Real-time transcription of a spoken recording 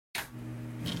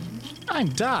I'm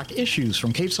Doc Issues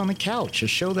from Capes on the Couch, a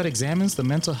show that examines the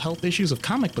mental health issues of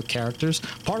comic book characters,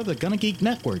 part of the Gonna Geek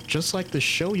Network, just like the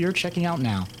show you're checking out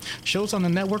now. Shows on the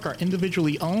network are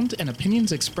individually owned, and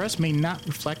opinions expressed may not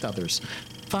reflect others.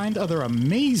 Find other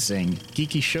amazing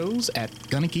geeky shows at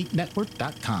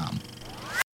GonnaGeekNetwork.com.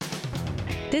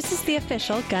 This is the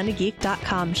official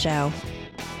GonnaGeek.com show.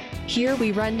 Here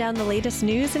we run down the latest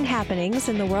news and happenings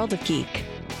in the world of geek.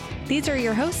 These are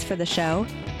your hosts for the show,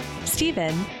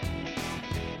 Steven,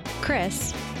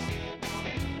 Chris,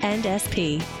 and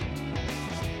SP.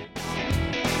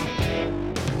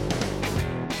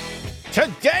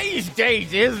 Today's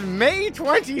date is May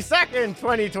 22nd,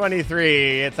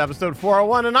 2023. It's episode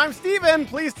 401, and I'm Steven.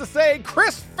 Pleased to say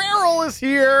Chris Farrell is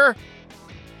here.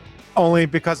 Only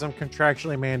because I'm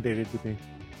contractually mandated to be.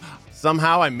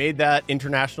 Somehow I made that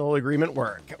international agreement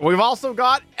work. We've also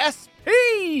got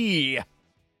SP.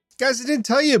 Guys, I didn't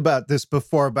tell you about this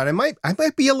before, but I might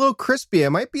be a little crispy. I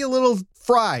might be a little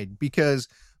fried because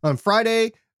on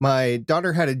Friday, my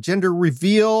daughter had a gender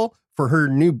reveal for her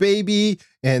new baby,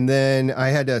 and then I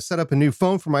had to set up a new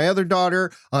phone for my other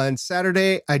daughter. On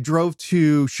Saturday, I drove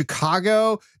to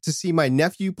Chicago to see my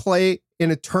nephew play in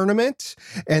a tournament,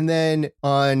 and then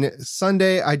on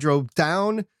Sunday, I drove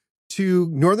down to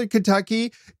Northern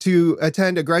Kentucky to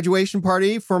attend a graduation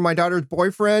party for my daughter's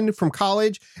boyfriend from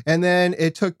college. And then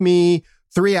it took me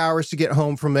 3 hours to get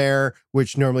home from there,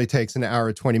 which normally takes an hour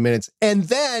and 20 minutes. And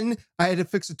then I had to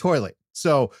fix a toilet.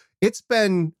 So it's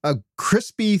been a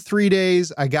crispy 3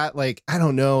 days. I got 2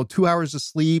 hours of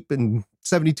sleep and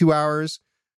 72 hours.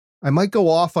 I might go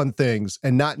off on things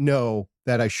and not know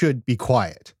that I should be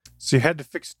quiet. So you had to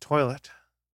fix a toilet.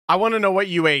 I want to know what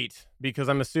you ate, because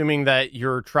I'm assuming that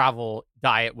your travel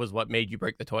diet was what made you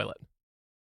break the toilet.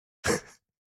 It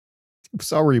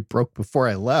was already broke before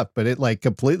I left, but it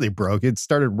completely broke. It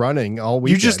started running all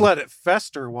weekend. You just let it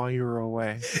fester while you were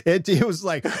away. It was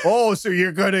like, oh, so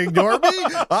you're going to ignore me?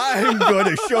 I'm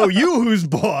going to show you who's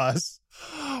boss.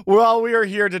 Well, we are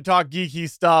here to talk geeky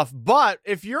stuff, but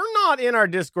if you're not in our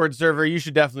Discord server, you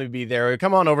should definitely be there.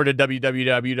 Come on over to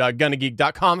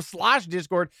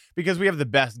www.gonnageek.com/Discord, because we have the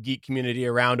best geek community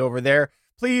around over there.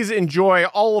 Please enjoy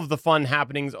all of the fun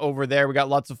happenings over there. We got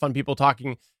lots of fun people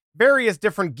talking various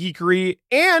different geekery,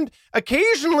 and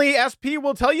occasionally SP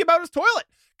will tell you about his toilet.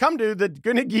 Come to the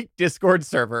Gonna Geek Discord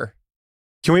server.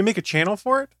 Can we make a channel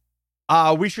for it?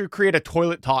 We should create a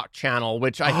toilet talk channel,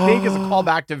 which I think is a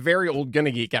callback to a very old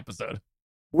Gonna Geek episode.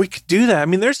 We could do that. I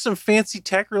mean, there's some fancy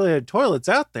tech-related toilets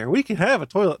out there. We could have a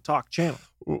toilet talk channel.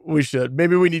 We should.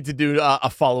 Maybe we need to do a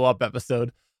follow-up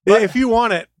episode. But if you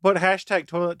want it, put hashtag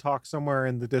toilet talk somewhere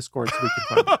in the Discord so we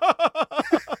can find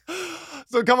it.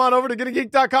 So come on over to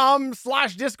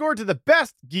GonnaGeek.com/Discord to the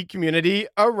best geek community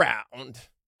around.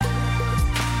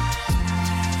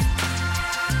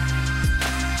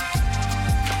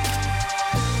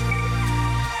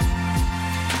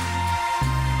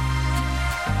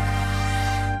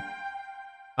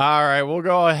 All right, we'll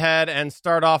go ahead and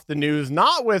start off the news,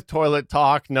 not with toilet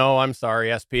talk. No, I'm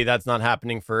sorry, SP, that's not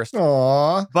happening first.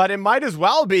 Aww. But it might as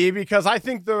well be, because I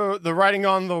think the writing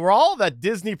on the wall that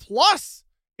Disney Plus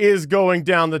is going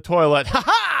down the toilet.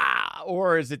 Ha-ha!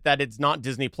 Or is it that it's not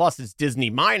Disney Plus, it's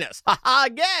Disney Minus? Ha-ha,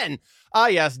 again.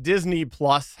 Yes, Disney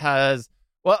Plus has,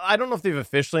 well, I don't know if they've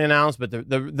officially announced, but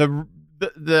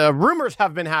the rumors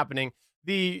have been happening.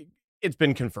 It's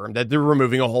been confirmed that they're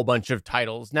removing a whole bunch of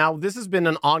titles. Now, this has been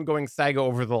an ongoing saga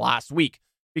over the last week,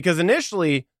 because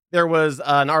initially there was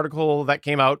an article that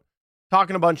came out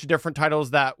talking a bunch of different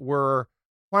titles that were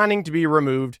planning to be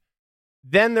removed.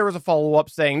 Then there was a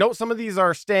follow-up saying, no, some of these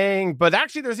are staying, but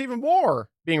actually there's even more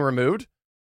being removed.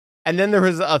 And then there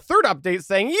was a third update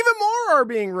saying even more are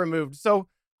being removed. So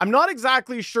I'm not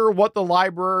exactly sure what the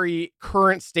library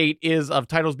current state is of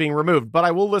titles being removed, but I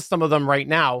will list some of them right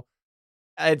now.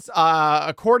 It's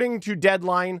according to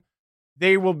Deadline,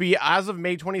 they will be, as of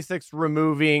May 26th,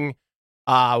 removing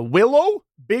Willow,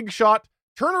 Big Shot,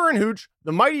 Turner and Hooch,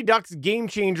 The Mighty Ducks, Game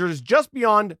Changers, Just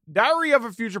Beyond, Diary of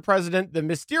a Future President, The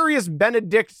Mysterious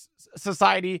Benedict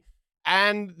Society,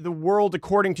 and The World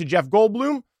According to Jeff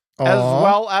Goldblum, as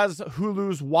well as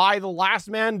Hulu's Why the Last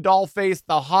Man, Dollface,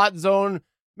 The Hot Zone,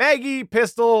 Maggie,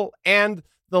 Pistol, and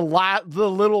the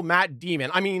Little Matt Demon.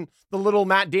 The Little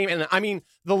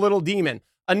Demon.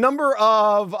 A number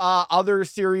of other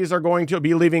series are going to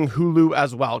be leaving Hulu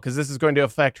as well, because this is going to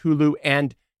affect Hulu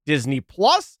and Disney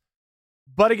Plus.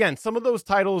 But again, some of those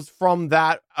titles from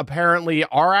that apparently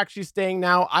are actually staying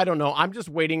now. I don't know. I'm just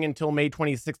waiting until May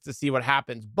 26th to see what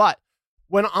happens. But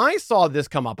when I saw this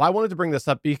come up, I wanted to bring this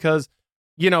up because,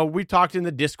 we talked in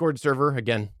the Discord server,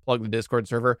 again, plug the Discord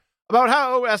server, about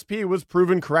how SP was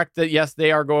proven correct that yes,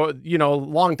 they are a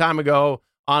long time ago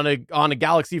on a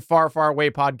galaxy far, far away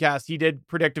podcast. He did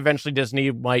predict eventually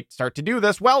Disney might start to do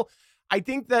this. Well, I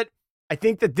think that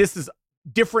this is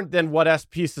different than what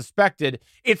SP suspected.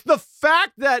 It's the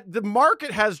fact that the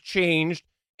market has changed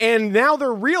and now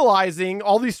they're realizing,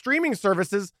 all these streaming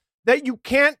services, that you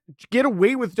can't get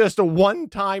away with just a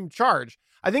one-time charge.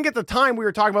 I think at the time we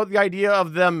were talking about the idea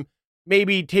of them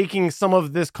maybe taking some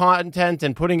of this content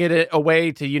and putting it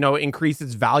away to, increase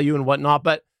its value and whatnot.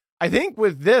 But I think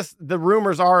with this, the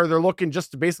rumors are they're looking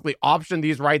just to basically option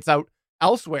these rights out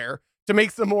elsewhere to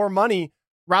make some more money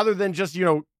rather than just,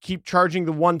 keep charging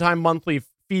the one-time monthly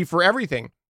fee for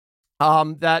everything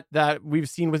that we've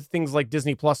seen with things like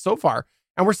Disney Plus so far.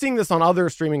 And we're seeing this on other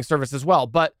streaming services as well.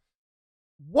 But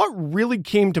what really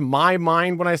came to my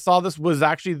mind when I saw this was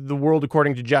actually The World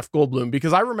According to Jeff Goldblum,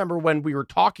 because I remember when we were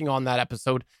talking on that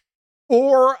episode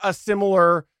or a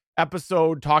similar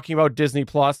episode talking about Disney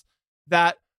Plus,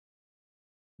 that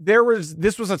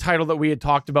this was a title that we had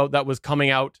talked about that was coming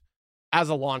out as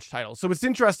a launch title. So it's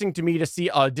interesting to me to see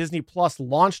a Disney Plus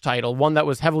launch title, one that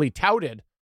was heavily touted,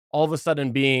 all of a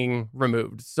sudden being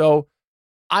removed. So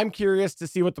I'm curious to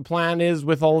see what the plan is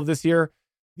with all of this here.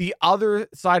 The other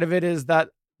side of it is that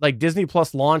Disney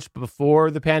Plus launched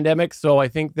before the pandemic. So I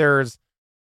think there was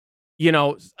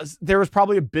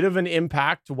probably a bit of an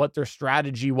impact to what their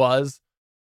strategy was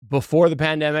before the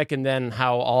pandemic, and then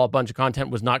how a bunch of content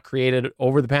was not created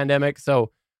over the pandemic.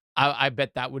 So I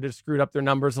bet that would have screwed up their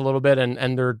numbers a little bit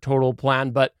and their total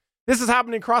plan. But this is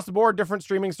happening across the board, different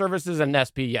streaming services, and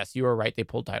SP. Yes, you were right. They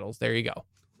pulled titles. There you go.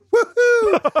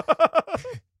 Woohoo!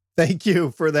 Thank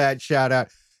you for that shout out.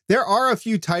 There are a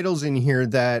few titles in here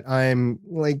that I'm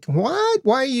like, what?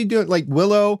 Why are you doing? Like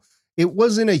Willow, it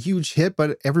wasn't a huge hit,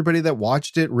 but everybody that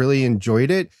watched it really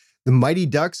enjoyed it. The Mighty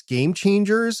Ducks Game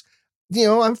Changers.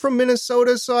 I'm from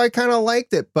Minnesota, so I kind of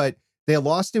liked it, but they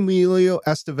lost Emilio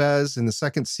Estevez in the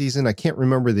second season. I can't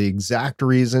remember the exact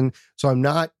reason, so I'm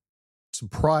not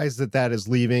surprised that is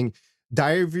leaving.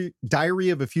 Diary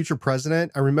of a Future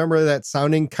President. I remember that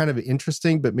sounding kind of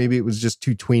interesting, but maybe it was just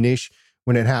too tweenish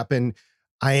when it happened.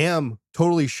 I am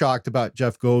totally shocked about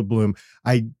Jeff Goldblum.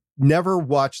 I never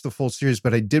watched the full series,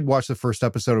 but I did watch the first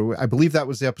episode. I believe that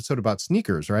was the episode about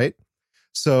sneakers, right?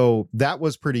 So that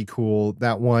was pretty cool,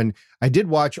 that one. I did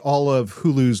watch all of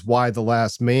Hulu's Y the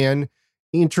Last Man.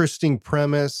 Interesting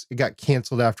premise. It got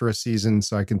canceled after a season,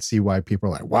 so I can see why people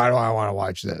are like, why do I want to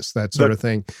watch this? That sort of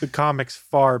thing. The comic's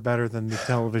far better than the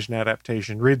television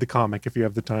adaptation. Read the comic if you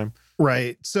have the time.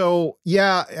 Right. So,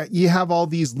 yeah, you have all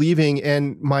these leaving,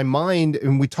 and my mind,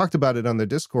 and we talked about it on the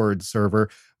Discord server,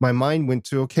 my mind went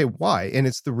to, okay, why? And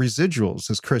it's the residuals,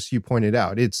 as Chris, you pointed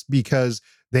out. It's because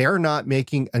they are not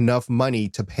making enough money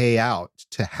to pay out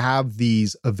to have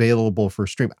these available for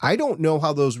stream. I don't know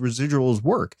how those residuals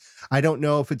work. I don't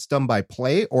know if it's done by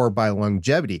play or by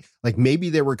longevity. Like maybe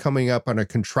they were coming up on a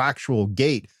contractual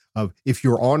gate of if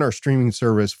you're on our streaming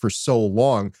service for so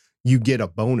long, you get a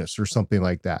bonus or something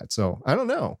like that. So I don't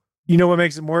know. You know what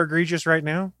makes it more egregious right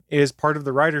now is part of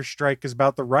the writer's strike is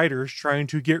about the writers trying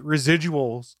to get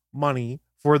residuals money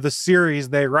for the series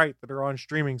they write that are on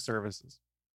streaming services.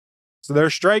 So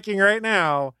they're striking right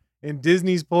now, and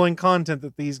Disney's pulling content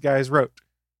that these guys wrote.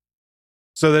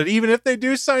 So that even if they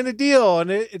do sign a deal and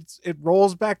it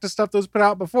rolls back to stuff that was put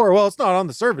out before, well, it's not on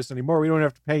the service anymore. We don't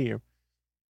have to pay you.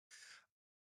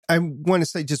 I want to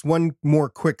say just one more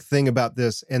quick thing about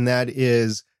this, and that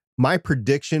is my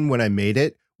prediction when I made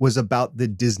it was about the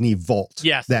Disney Vault.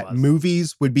 Yes, that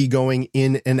movies would be going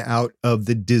in and out of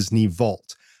the Disney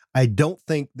Vault. I don't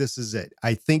think this is it.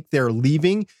 I think they're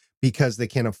leaving because they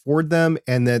can't afford them,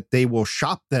 and that they will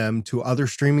shop them to other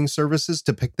streaming services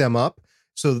to pick them up.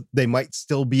 So they might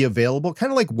still be available,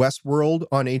 kind of like Westworld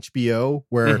on HBO,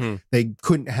 where they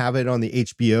couldn't have it on the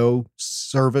HBO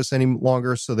service any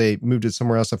longer. So they moved it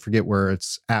somewhere else. I forget where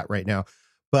it's at right now.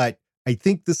 But I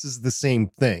think this is the same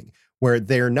thing, where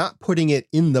they're not putting it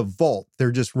in the vault.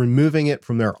 They're just removing it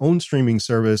from their own streaming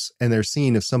service, and they're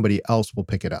seeing if somebody else will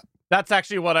pick it up. That's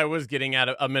actually what I was getting at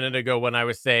a minute ago when I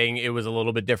was saying it was a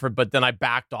little bit different, but then I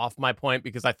backed off my point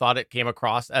because I thought it came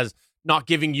across as not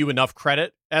giving you enough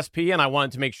credit, SP, and I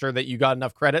wanted to make sure that you got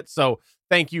enough credit. So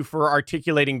thank you for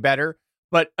articulating better.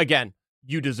 But again,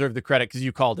 you deserve the credit because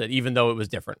you called it, even though it was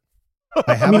different.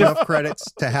 I have enough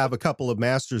credits to have a couple of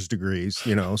master's degrees, so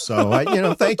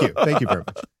thank you. Thank you very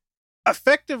much.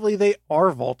 Effectively, they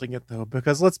are vaulting it, though,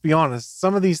 because let's be honest,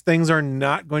 some of these things are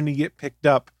not going to get picked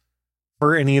up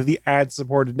for any of the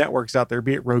ad-supported networks out there,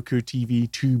 be it Roku TV,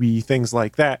 Tubi, things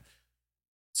like that.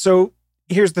 So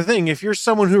here's the thing. If you're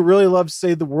someone who really loves,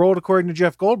 say, The World According to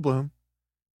Jeff Goldblum,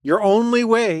 your only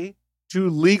way to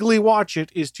legally watch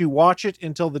it is to watch it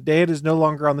until the day it is no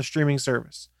longer on the streaming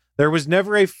service. There was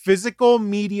never a physical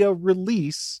media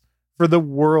release for the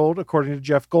world, according to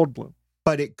Jeff Goldblum.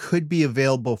 But it could be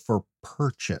available for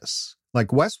purchase. Like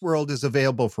Westworld is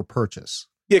available for purchase.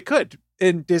 It could.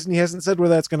 And Disney hasn't said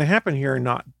whether that's going to happen here or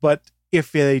not. But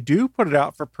if they do put it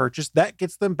out for purchase, that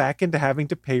gets them back into having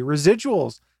to pay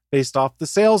residuals based off the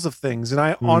sales of things. And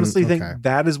I honestly think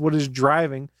that is what is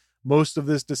driving most of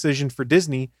this decision for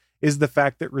Disney, is the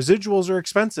fact that residuals are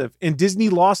expensive. And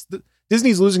Disney's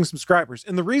losing subscribers.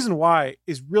 And the reason why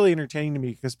is really entertaining to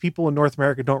me, because people in North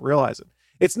America don't realize it.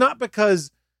 It's not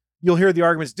because you'll hear the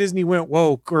arguments Disney went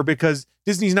woke or because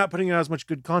Disney's not putting out as much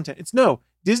good content. It's no,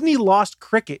 Disney lost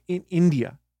cricket in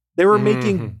India. They were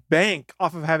making bank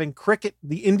off of having cricket,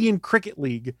 the Indian Cricket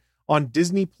League, on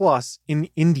Disney Plus in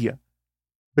India,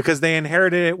 because they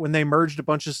inherited it when they merged a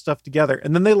bunch of stuff together,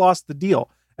 and then they lost the deal,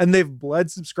 and they've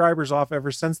bled subscribers off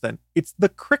ever since then. It's the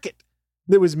cricket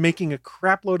that was making a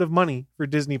crap load of money for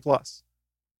Disney Plus.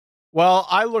 Well,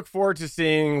 I look forward to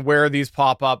seeing where these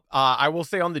pop up. I will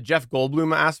say on the Jeff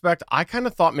Goldblum aspect, I kind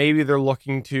of thought maybe they're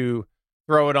looking to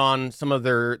throw it on some of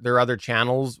their other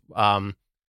channels.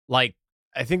 Like,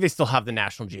 I think they still have the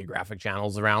National Geographic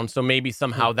channels around, so maybe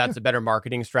somehow that's a better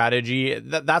marketing strategy.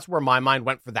 That's where my mind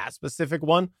went for that specific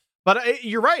one. But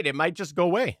you're right, it might just go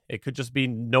away. It could just be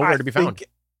nowhere to be found.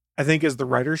 I think as the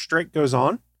writer's strike goes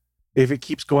on, if it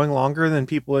keeps going longer than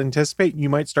people anticipate, you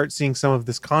might start seeing some of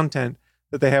this content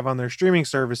that they have on their streaming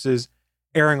services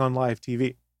airing on live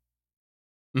TV.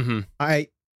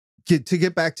 To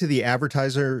get back to the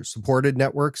advertiser supported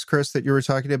networks, Chris, that you were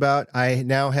talking about, I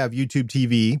now have YouTube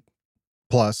TV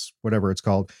Plus, whatever it's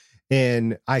called.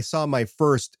 And I saw my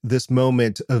first This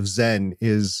Moment of Zen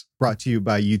is brought to you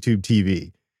by YouTube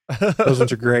TV. Those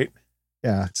ones are great.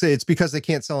 Yeah. It's because they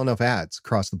can't sell enough ads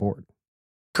across the board.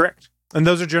 Correct. And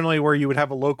those are generally where you would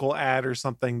have a local ad or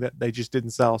something that they just didn't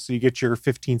sell. So you get your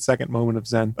 15-second moment of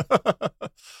Zen.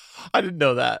 I didn't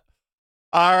know that.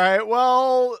 All right.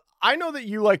 Well, I know that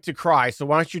you like to cry, so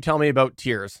why don't you tell me about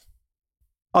Tears?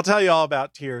 I'll tell you all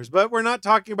about Tears, but we're not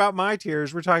talking about my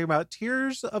Tears. We're talking about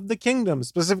Tears of the Kingdom,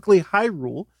 specifically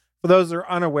Hyrule. For those that are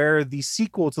unaware, the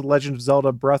sequel to The Legend of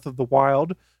Zelda Breath of the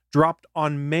Wild dropped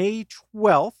on May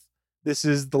 12th. This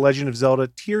is The Legend of Zelda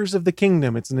Tears of the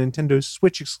Kingdom. It's a Nintendo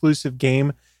Switch exclusive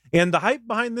game, and the hype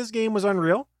behind this game was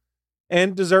unreal,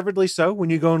 and deservedly so. When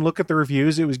you go and look at the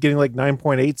reviews, it was getting like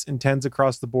 9.8s and 10s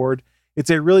across the board. It's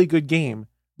a really good game.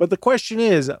 But the question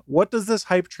is, what does this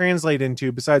hype translate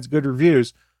into besides good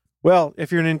reviews? Well,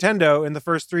 if you're Nintendo, in the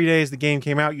first 3 days the game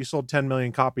came out, you sold 10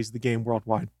 million copies of the game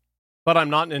worldwide. But I'm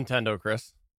not Nintendo,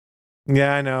 Chris.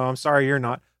 Yeah, I know. I'm sorry you're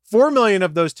not. 4 million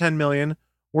of those 10 million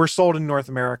were sold in North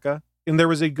America, and there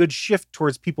was a good shift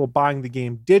towards people buying the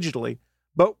game digitally.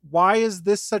 But why is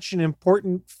this such an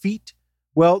important feat?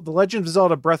 Well, The Legend of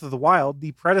Zelda Breath of the Wild,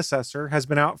 the predecessor, has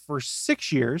been out for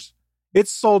 6 years.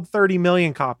 It's sold 30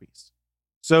 million copies.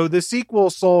 So the sequel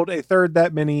sold a third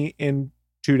that many in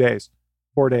 2 days,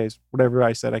 4 days, whatever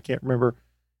I said. I can't remember.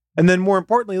 And then more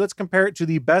importantly, let's compare it to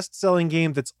the best-selling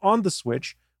game that's on the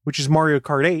Switch, which is Mario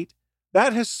Kart 8.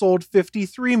 That has sold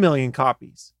 53 million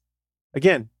copies.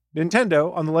 Again,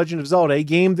 Nintendo on The Legend of Zelda, a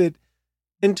game that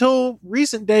until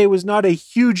recent day was not a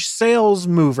huge sales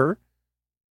mover,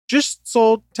 just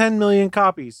sold 10 million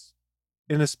copies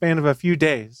in a span of a few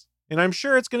days. And I'm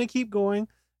sure it's going to keep going.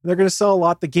 They're going to sell a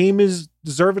lot. The game is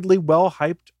deservedly well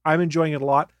hyped. I'm enjoying it a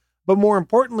lot. But more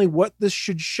importantly, what this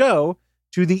should show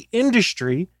to the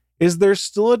industry is there's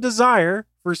still a desire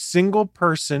for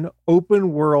single-person,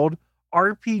 open-world,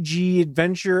 RPG,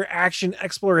 adventure, action,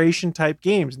 exploration type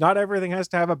games. Not everything has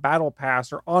to have a battle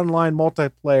pass or online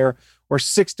multiplayer or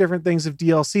 6 different things of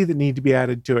DLC that need to be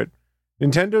added to it.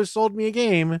 Nintendo sold me a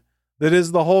game that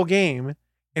is the whole game,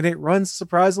 and it runs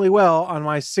surprisingly well on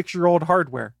my 6-year-old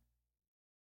hardware.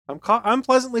 I'm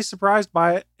pleasantly surprised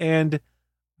by it, and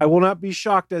I will not be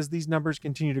shocked as these numbers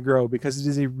continue to grow because it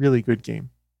is a really good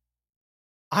game.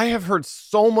 I have heard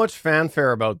so much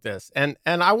fanfare about this, and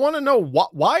I want to know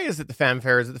why is it the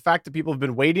fanfare? Is it the fact that people have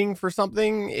been waiting for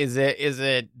something? Is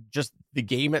it just the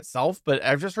game itself? But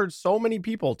I've just heard so many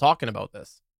people talking about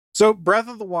this. So Breath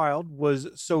of the Wild was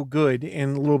so good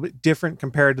and a little bit different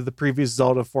compared to the previous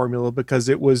Zelda formula because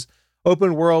it was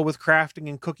open world with crafting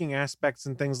and cooking aspects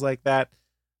and things like that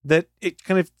it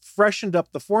kind of freshened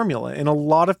up the formula. And a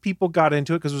lot of people got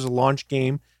into it because it was a launch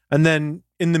game. And then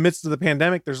in the midst of the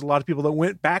pandemic, there's a lot of people that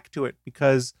went back to it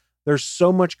because there's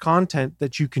so much content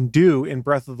that you can do in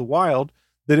Breath of the Wild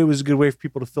that it was a good way for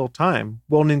people to fill time.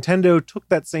 Well, Nintendo took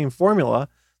that same formula.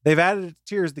 They've added it to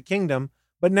Tears of the Kingdom,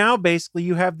 but now basically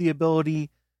you have the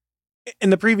ability, in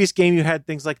the previous game, you had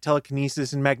things like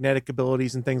telekinesis and magnetic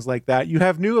abilities and things like that. You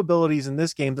have new abilities in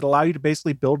this game that allow you to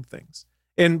basically build things.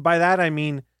 And by that, I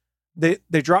mean, they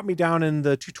drop me down in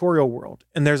the tutorial world,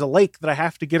 and there's a lake that I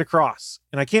have to get across,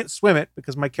 and I can't swim it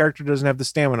because my character doesn't have the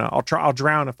stamina. I'll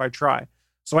drown if I try.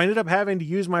 So I ended up having to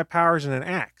use my powers in an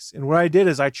axe. And what I did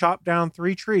is I chopped down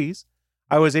 3 trees.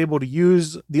 I was able to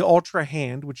use the Ultra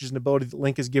Hand, which is an ability that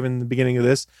Link is given in the beginning of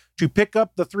this, to pick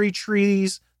up the 3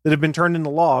 trees that have been turned into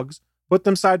logs, put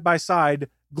them side by side,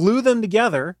 glue them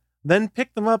together, then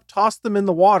pick them up, toss them in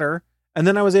the water, and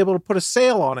then I was able to put a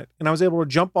sail on it, and I was able to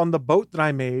jump on the boat that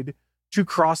I made to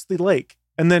cross the lake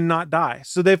and then not die.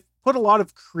 So they've put a lot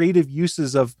of creative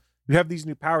uses of, you have these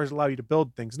new powers that allow you to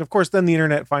build things. And of course, then the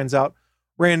internet finds out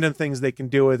random things they can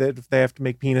do with it if they have to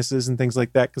make penises and things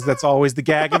like that, because that's always the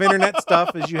gag of internet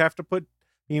stuff, is you have to put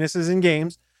penises in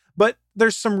games. But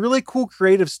there's some really cool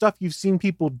creative stuff you've seen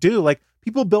people do. Like,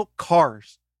 people built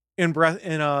cars in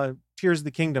Tears of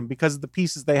the Kingdom because of the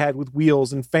pieces they had with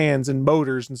wheels and fans and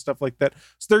motors and stuff like that.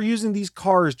 So they're using these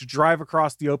cars to drive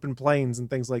across the open plains and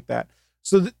things like that.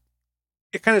 So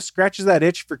it kind of scratches that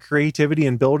itch for creativity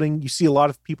and building. You see a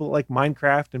lot of people like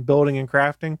Minecraft and building and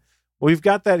crafting. Well, we've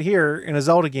got that here in a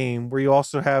Zelda game where you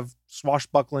also have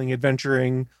swashbuckling,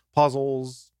 adventuring,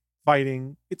 puzzles,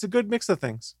 fighting. It's a good mix of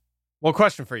things. Well,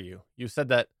 question for you. You said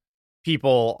that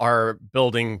people are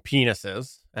building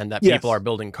penises and that people are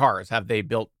building cars. Have they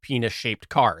built penis-shaped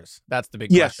cars? That's the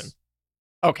big question.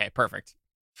 Okay, perfect.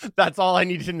 That's all I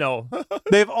need to know.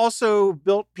 They've also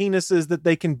built penises that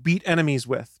they can beat enemies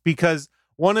with, because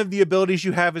one of the abilities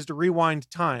you have is to rewind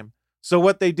time. So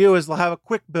what they do is they'll have a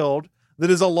quick build that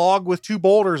is a log with 2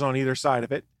 boulders on either side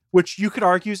of it, which you could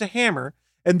argue is a hammer,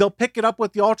 and they'll pick it up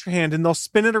with the Ultra Hand and they'll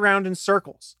spin it around in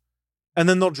circles, and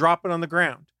then they'll drop it on the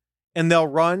ground, and they'll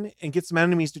run and get some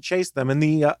enemies to chase them. And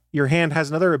your hand has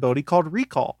another ability called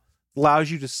Recall. It allows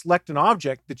you to select an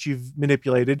object that you've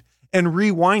manipulated and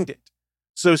rewind it.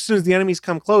 So as soon as the enemies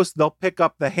come close, they'll pick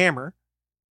up the hammer.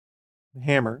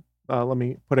 Let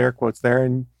me put air quotes there,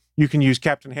 and you can use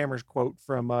Captain Hammer's quote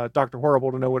from Dr.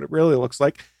 Horrible to know what it really looks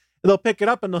like. And they'll pick it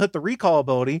up and they'll hit the recall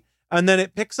ability, and then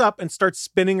it picks up and starts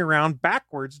spinning around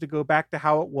backwards to go back to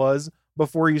how it was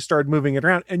before you started moving it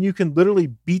around. And you can literally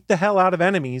beat the hell out of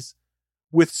enemies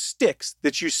with sticks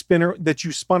that you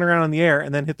spun around in the air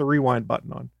and then hit the rewind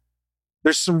button on.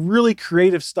 There's some really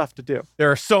creative stuff to do.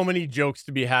 There are so many jokes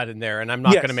to be had in there, and I'm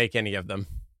not going to make any of them.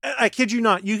 I kid you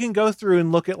not. You can go through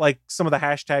and look at like some of the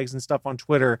hashtags and stuff on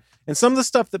Twitter, and some of the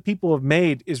stuff that people have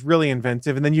made is really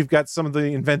inventive. And then you've got some of the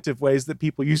inventive ways that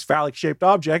people use phallic shaped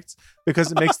objects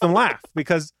because it makes them laugh.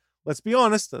 Because let's be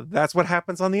honest, that's what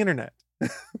happens on the internet.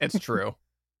 It's true.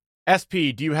 SP,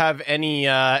 do you have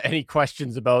any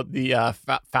questions about the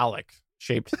phallic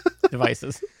shaped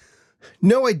devices?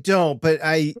 No, I don't, but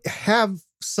I have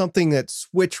something that's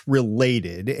Switch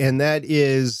related, and that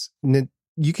is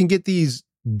you can get these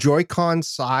Joy-Con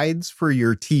sides for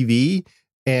your TV,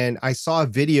 and I saw a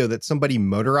video that somebody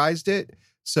motorized it.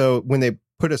 So when they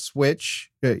put a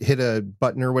switch, hit a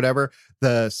button or whatever,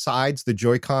 the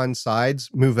Joy-Con sides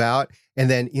move out,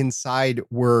 and then inside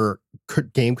were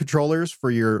game controllers for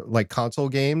your like console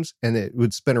games, and it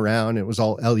would spin around. It was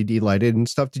all LED lighted and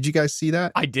stuff. Did you guys see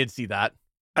that? I did see that.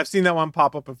 I've seen that one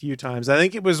pop up a few times. I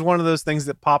think it was one of those things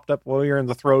that popped up while we were in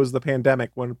the throes of the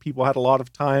pandemic, when people had a lot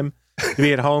of time to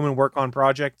be at home and work on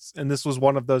projects. And this was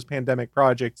one of those pandemic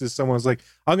projects. Is someone was like,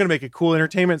 I'm going to make a cool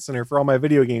entertainment center for all my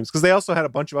video games. Because they also had a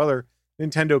bunch of other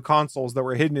Nintendo consoles that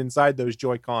were hidden inside those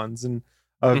Joy-Cons, and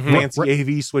a fancy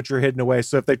AV switcher hidden away.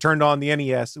 So if they turned on the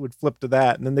NES, it would flip to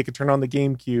that. And then they could turn on the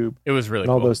GameCube. It was really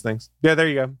cool. All those things. Yeah, there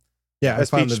you go. Yeah, I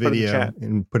found the video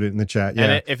and put it in the chat. Yeah.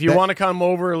 And if you want to come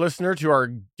over, listener, to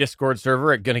our Discord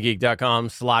server at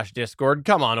GonnaGeek.com/Discord,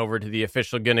 come on over to the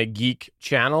official Gonna Geek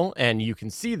channel, and you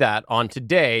can see that on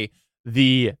today,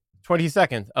 the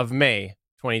 22nd of May,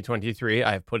 2023.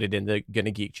 I have put it in the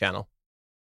Gonna Geek channel.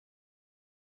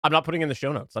 I'm not putting in the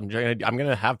show notes. I'm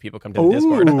gonna have people come to the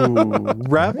Discord.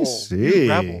 Rebel. I see.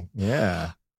 Rebel.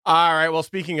 Yeah. All right. Well,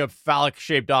 speaking of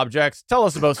phallic-shaped objects, tell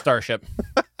us about Starship.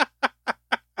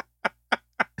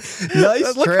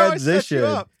 Nice transition.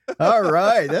 All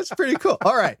right. That's pretty cool.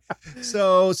 All right.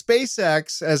 So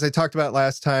SpaceX, as I talked about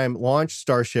last time, launched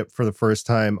Starship for the first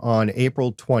time on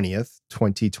April 20th,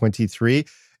 2023.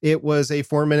 It was a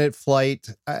 4-minute flight.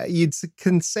 You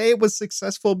can say it was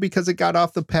successful because it got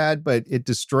off the pad, but it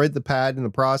destroyed the pad in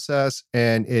the process,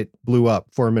 and it blew up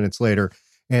 4 minutes later.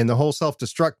 And the whole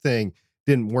self-destruct thing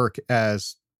didn't work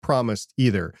as promised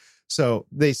either. So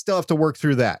they still have to work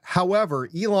through that. However,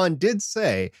 Elon did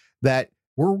say that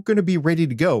we're going to be ready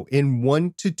to go in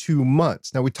 1 to 2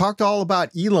 months. Now, we talked all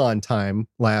about Elon time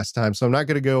last time, so I'm not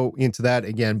going to go into that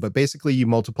again, but basically you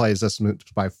multiply his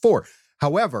estimates by 4.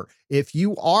 However, if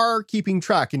you are keeping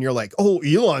track and you're like, oh,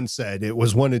 Elon said it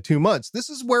was 1 to 2 months, this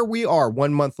is where we are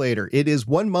 1 month later. It is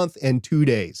 1 month and 2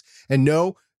 days. And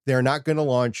no, they're not going to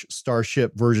launch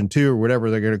Starship version 2 or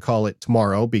whatever they're going to call it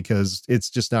tomorrow because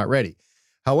it's just not ready.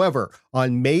 However,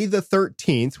 on May the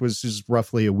 13th, which is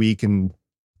roughly a week and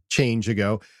change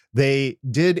ago, they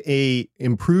did a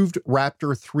improved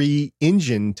Raptor 3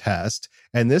 engine test,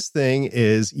 and this thing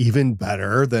is even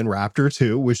better than Raptor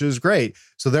 2, which is great.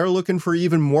 So they're looking for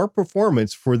even more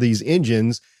performance for these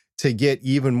engines to get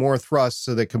even more thrust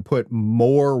so they can put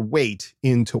more weight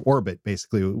into orbit,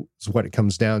 basically is what it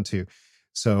comes down to.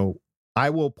 So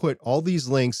I will put all these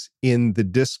links in the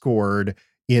Discord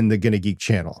in the Gonna Geek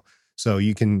channel. So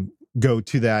you can go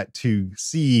to that to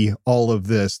see all of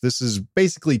this. This is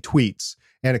basically tweets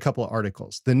and a couple of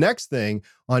articles. The next thing,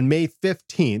 on May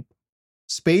 15th,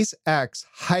 SpaceX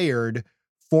hired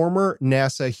former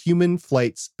NASA human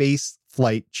flight space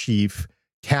flight chief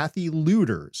Kathy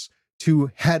Luters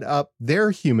to head up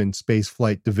their human space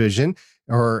flight division,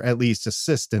 or at least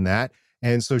assist in that.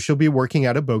 And so she'll be working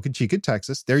out of Boca Chica,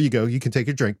 Texas. There you go. You can take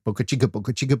a drink. Boca Chica,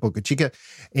 Boca Chica, Boca Chica.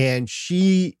 And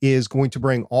she is going to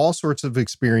bring all sorts of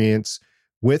experience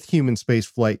with human space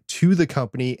flight to the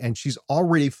company. And she's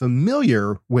already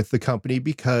familiar with the company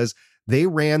because they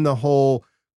ran the whole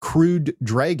Crewed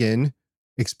Dragon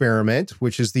experiment,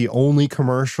 which is the only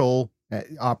commercial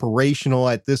operational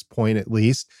at this point, at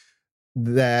least,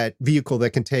 that vehicle that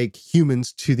can take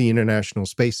humans to the International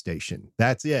Space Station.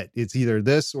 That's it. It's either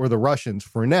this or the Russians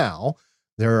for now.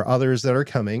 There are others that are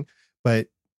coming, but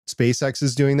SpaceX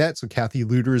is doing that. So Kathy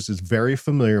Luters is very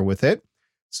familiar with it.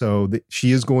 So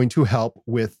she is going to help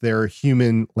with their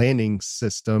human landing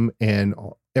system and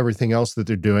everything else that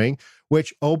they're doing,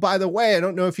 which, oh, by the way, I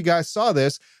don't know if you guys saw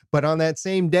this, but on that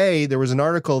same day, there was an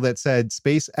article that said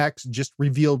SpaceX just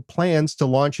revealed plans to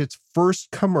launch its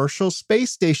first commercial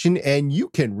space station, and you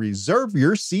can reserve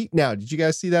your seat now. Did you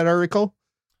guys see that article?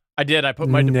 I did. I put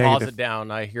my deposit down.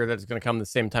 I hear that it's going to come the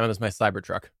same time as my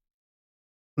Cybertruck.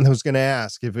 I was going to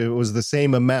ask if it was the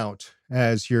same amount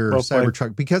as your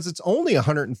Cybertruck, because it's only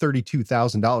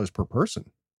 $132,000 per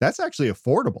person. That's actually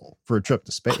affordable for a trip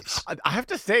to space. I have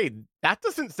to say, that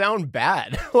doesn't sound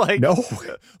bad. No.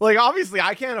 Like, obviously,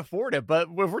 I can't afford it, but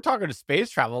if we're talking to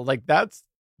space travel, like that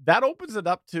opens it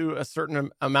up to a certain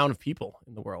amount of people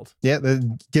in the world. Yeah,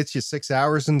 that gets you 6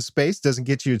 hours in space. Doesn't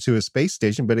get you to a space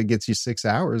station, but it gets you 6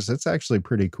 hours. That's actually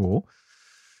pretty cool.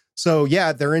 So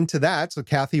yeah, they're into that. So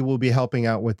Kathy will be helping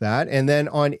out with that. And then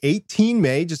on 18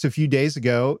 May, just a few days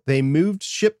ago, they moved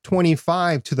Ship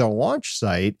 25 to the launch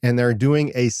site, and they're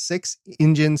doing a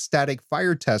 6-engine static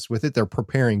fire test with it. They're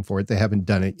preparing for it. They haven't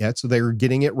done it yet. So they're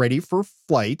getting it ready for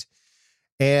flight.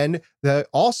 And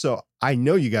also, I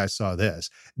know you guys saw this,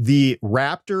 the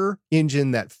Raptor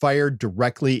engine that fired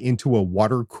directly into a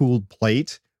water-cooled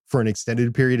plate for an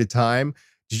extended period of time.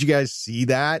 Did you guys see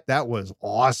that? That was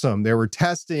awesome. They were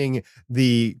testing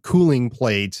the cooling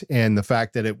plate and the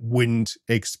fact that it wouldn't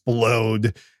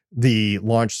explode the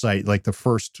launch site like the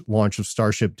first launch of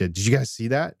Starship did. Did you guys see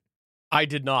that? I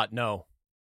did not, no.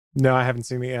 No, I haven't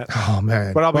seen it yet. Oh,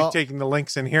 man. But I'll be taking the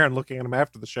links in here and looking at them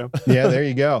after the show. Yeah, there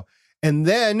you go. And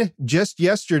then just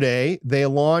yesterday, they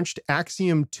launched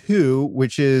Axiom 2,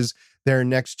 which is their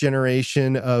next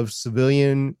generation of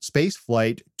civilian space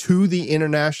flight to the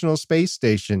International Space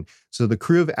Station. So the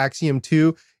crew of Axiom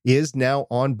 2 is now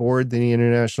on board the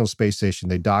International Space Station.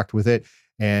 They docked with it.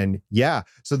 And yeah,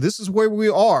 so this is where we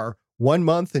are 1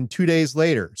 month and 2 days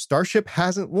later. Starship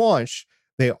hasn't launched.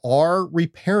 They are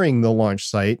repairing the launch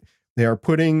site. They are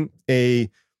putting a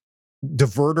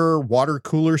diverter water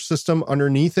cooler system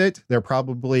underneath it. They're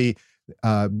probably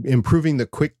improving the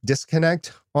quick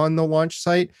disconnect on the launch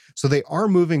site. So they are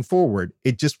moving forward.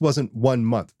 It just wasn't 1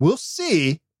 month. We'll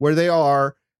see where they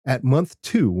are at month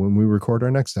 2 when we record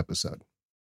our next episode.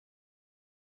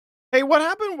 Hey, what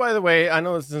happened, by the way? I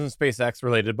know this isn't SpaceX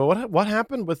related, but what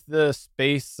happened with the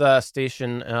space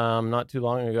station not too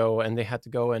long ago? And they had to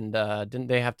go and didn't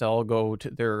they have to all go to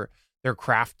their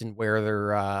craft and wear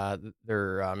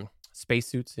their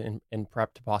spacesuits in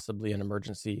prep to possibly an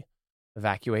emergency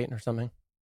evacuate or something?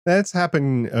 That's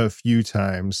happened a few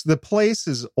times. The place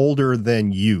is older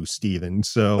than you, Steven.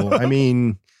 So, I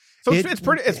mean... So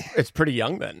it's pretty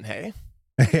young then, hey?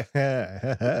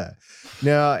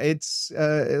 No, it's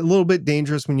a little bit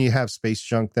dangerous when you have space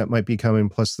junk that might be coming,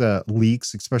 plus the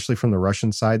leaks, especially from the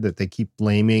Russian side, that they keep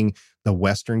blaming the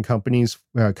Western countries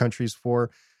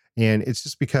for. And it's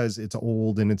just because it's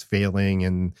old and it's failing,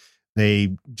 and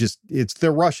They're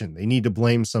Russian. They need to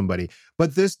blame somebody.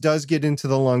 But this does get into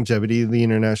the longevity of the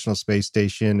International Space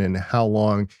Station and how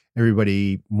long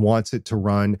everybody wants it to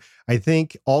run. I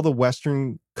think all the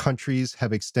Western countries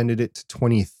have extended it to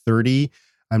 2030.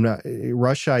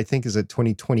 Russia, I think, is at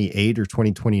 2028 or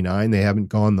 2029. They haven't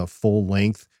gone the full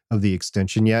length of the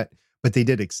extension yet, but they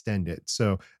did extend it.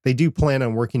 So they do plan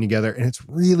on working together, and it's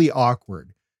really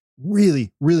awkward.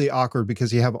 Really, really awkward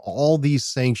because you have all these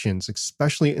sanctions,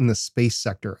 especially in the space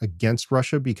sector, against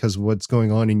Russia because of what's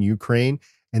going on in Ukraine.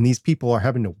 And these people are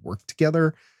having to work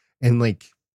together. And like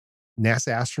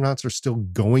NASA astronauts are still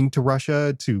going to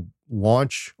Russia to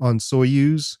launch on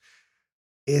Soyuz.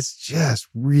 It's just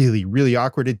really, really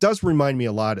awkward. It does remind me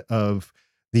a lot of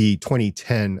the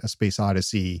 2010 A Space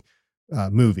Odyssey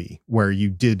movie, where you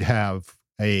did have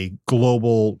a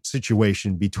global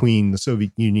situation between the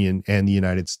Soviet Union and the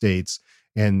United States,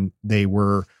 and they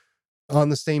were on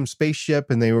the same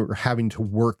spaceship and they were having to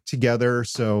work together.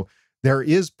 So there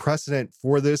is precedent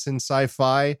for this in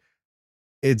sci-fi.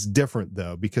 It's different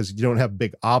though, because you don't have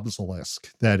big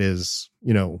obelisk that is,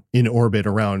 in orbit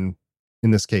around,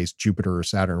 in this case, Jupiter or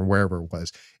Saturn or wherever it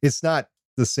was. It's not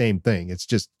the same thing. It's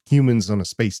just humans on a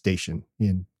space station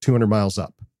in 200 miles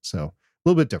up. So a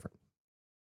little bit different.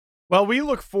 Well, we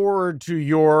look forward to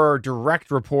your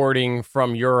direct reporting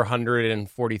from your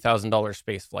 $140,000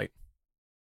 space flight.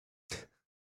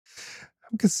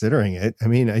 I'm considering it. I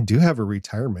mean, I do have a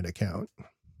retirement account.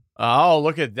 Oh,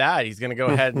 look at that. He's going to go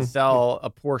ahead and sell a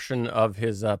portion of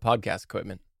his podcast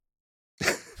equipment.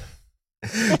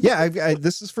 Yeah,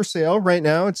 this is for sale right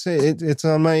now. It's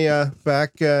on my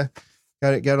back. Got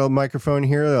a microphone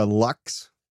here, a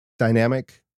Lux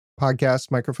Dynamic podcast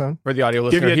microphone. For the audio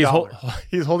listener,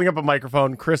 he's holding up a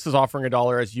microphone. Chris is offering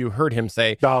 $1, as you heard him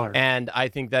say. $1. And I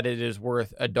think that it is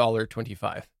worth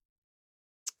 $1.25.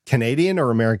 Canadian or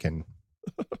American?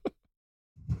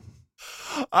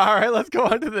 All right, let's go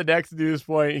on to the next news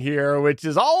point here, which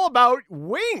is all about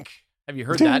Wink. Have you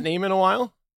heard that name in a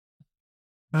while?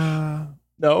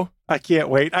 No? I can't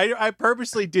wait. I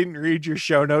purposely didn't read your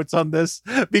show notes on this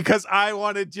because I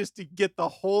wanted just to get the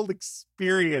whole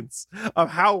experience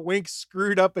of how Wink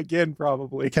screwed up again,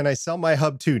 probably. Can I sell my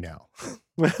hub too now?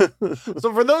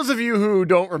 So for those of you who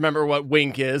don't remember what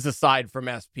Wink is, aside from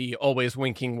SP always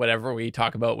winking whenever we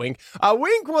talk about Wink,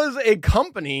 Wink was a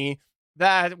company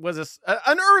that was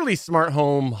an early smart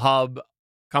home hub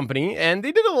company, and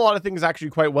they did a lot of things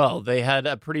actually quite well. They had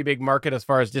a pretty big market as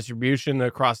far as distribution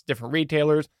across different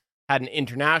retailers, had an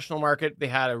international market. They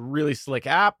had a really slick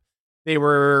app. They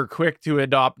were quick to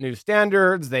adopt new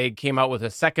standards. They came out with a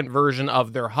second version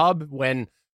of their hub when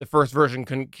the first version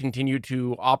couldn't continue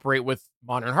to operate with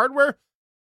modern hardware.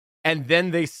 And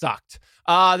then they sucked.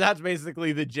 That's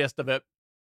basically the gist of it.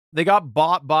 They got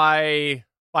bought by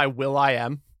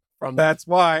Will.i.am. That's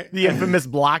why. The infamous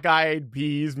Black Eyed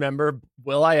Peas member,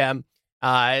 Will.i.am.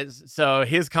 So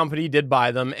his company did buy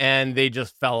them, and they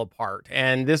just fell apart.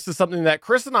 And this is something that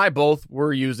Chris and I both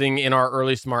were using in our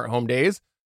early smart home days.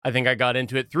 I think I got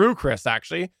into it through Chris,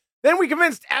 actually. Then we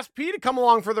convinced SP to come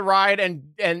along for the ride,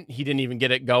 and he didn't even get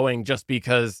it going just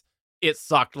because it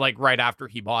sucked like right after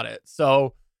he bought it.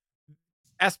 So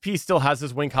SP still has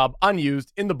his Wink Hub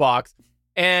unused in the box.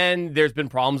 And there's been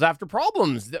problems after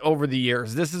problems over the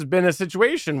years. This has been a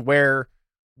situation where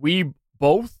we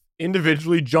both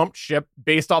individually jumped ship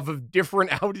based off of different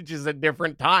outages at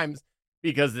different times,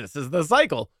 because this is the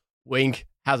cycle. Wink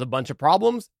has a bunch of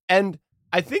problems. And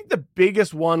I think the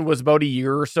biggest one was about a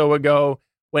year or so ago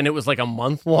when it was like a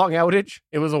month-long outage.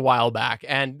 It was a while back.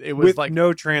 And it was with like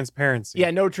no transparency.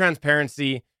 Yeah, no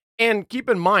transparency. And keep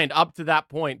in mind, up to that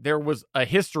point, there was a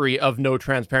history of no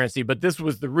transparency, but this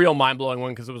was the real mind-blowing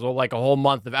one because it was like a whole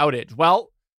month of outage.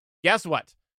 Well, guess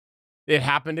what? It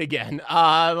happened again.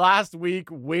 Last week,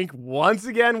 Wink once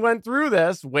again went through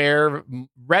this, where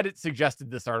Reddit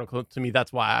suggested this article to me.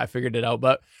 That's why I figured it out.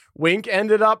 But Wink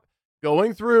ended up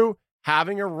going through,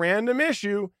 having a random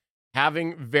issue,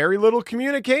 having very little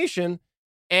communication,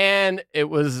 and it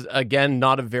was, again,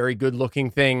 not a very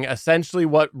good-looking thing. Essentially,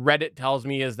 what Reddit tells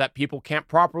me is that people can't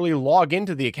properly log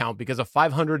into the account because a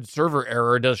 500 server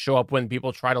error does show up when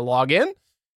people try to log in.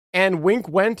 And Wink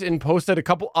went and posted a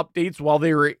couple updates while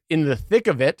they were in the thick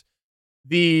of it.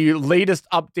 The latest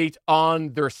update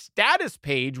on their status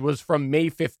page was from May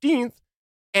 15th.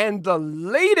 And the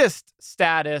latest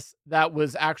status that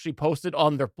was actually posted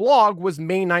on their blog was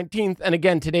May 19th. And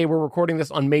again, today we're recording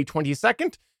this on May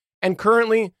 22nd. And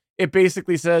currently, it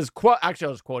basically says, actually,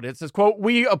 I'll just quote it. It says, quote,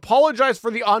 "We apologize for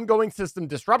the ongoing system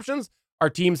disruptions. Our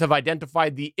teams have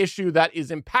identified the issue that is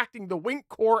impacting the Wink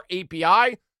Core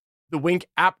API. the Wink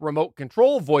app remote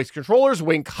control, voice controllers,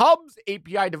 Wink hubs,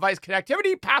 API device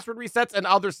connectivity, password resets, and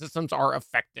other systems are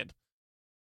affected.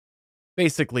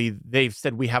 Basically, they've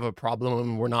said we have a problem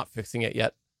and we're not fixing it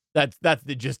yet. That's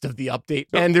the gist of the update.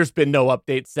 And there's been no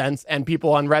update since. And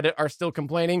people on Reddit are still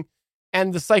complaining.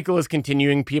 And the cycle is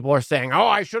continuing. People are saying, oh,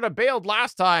 I should have bailed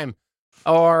last time.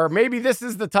 Or maybe this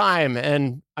is the time.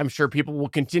 And I'm sure people will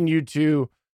continue to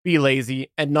be lazy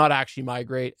and not actually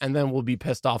migrate. And then we'll be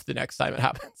pissed off the next time it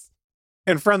happens.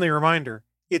 And friendly reminder,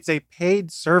 it's a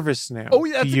paid service now that's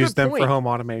to a use good them point. for home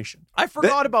automation. I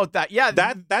forgot about that. Yeah.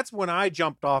 That's when I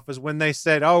jumped off, is when they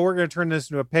said, oh, we're going to turn this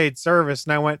into a paid service.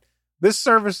 And I went, this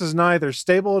service is neither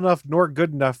stable enough nor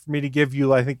good enough for me to give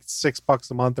you, I think,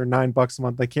 $6 a month or $9 a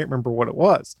month. I can't remember what it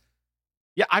was.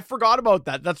 Yeah, I forgot about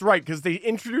that. That's right, because they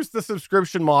introduced the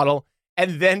subscription model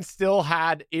and then still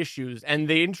had issues. And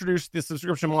they introduced the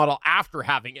subscription model after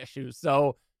having issues.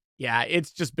 So, yeah,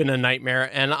 it's just been a nightmare.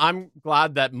 And I'm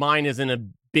glad that mine is in a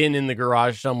bin in the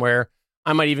garage somewhere.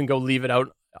 I might even go leave it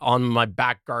out on my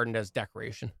back garden as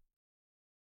decoration.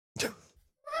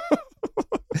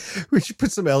 We should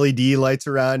put some LED lights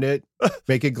around it,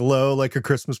 make it glow like a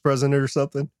Christmas present or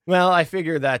something. Well, I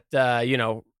figure that,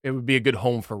 it would be a good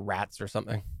home for rats or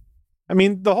something. I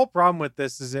mean, the whole problem with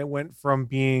this is it went from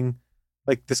being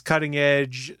like this cutting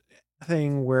edge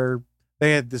thing where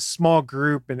they had this small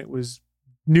group and it was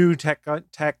new tech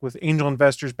with angel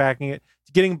investors backing it,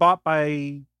 to getting bought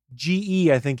by GE,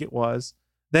 I think it was.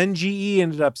 Then GE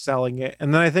ended up selling it.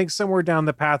 And then I think somewhere down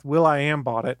the path, Will.i.am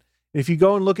bought it. If you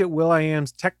go and look at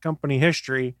Will.i.am's tech company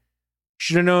history,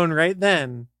 should have known right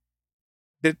then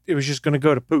that it was just going to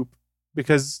go to poop,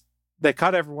 because they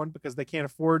cut everyone because they can't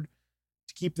afford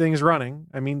to keep things running.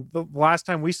 I mean, the last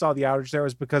time we saw the outage there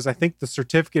was because I think the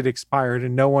certificate expired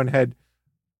and no one had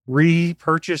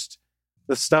repurchased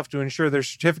the stuff to ensure their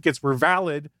certificates were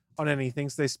valid on anything.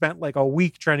 So they spent like a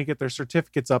week trying to get their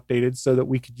certificates updated so that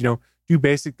we could, do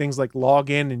basic things like log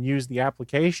in and use the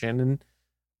application. And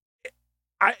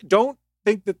I don't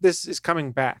think that this is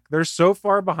coming back. They're so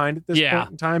far behind at this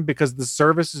point in time because the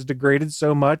service is degraded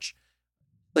so much.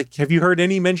 Like, have you heard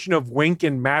any mention of Wink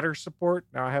and Matter support?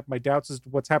 Now, I have my doubts as to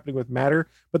what's happening with Matter,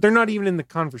 but they're not even in the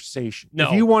conversation. No.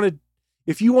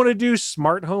 If you want to do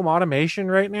smart home automation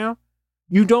right now,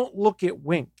 you don't look at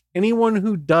Wink. Anyone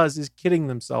who does is kidding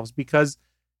themselves, because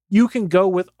you can go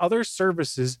with other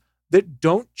services that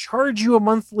don't charge you a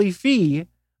monthly fee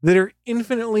that are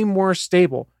infinitely more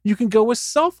stable. You can go with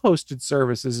self-hosted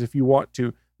services if you want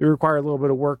to. They require a little bit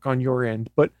of work on your end,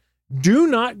 but do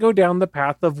not go down the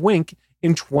path of Wink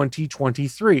in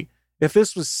 2023. If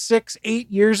this was 6-8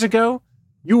 years ago,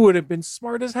 you would have been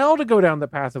smart as hell to go down the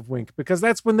path of Wink, because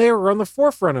that's when they were on the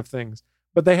forefront of things.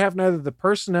 But they have neither the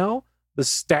personnel, the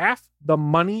staff, the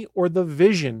money, or the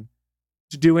vision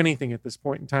to do anything at this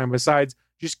point in time besides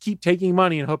just keep taking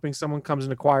money and hoping someone comes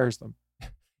and acquires them.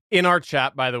 In our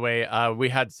chat, by the way, we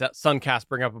had Suncast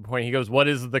bring up a point. He goes, what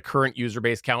is the current user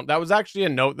base count? That was actually a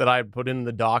note that I put in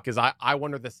the doc, is I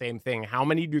wonder the same thing. How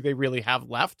many do they really have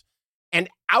left? And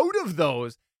out of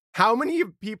those, how many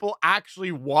people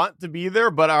actually want to be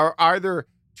there but are either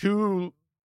too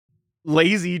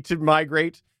lazy to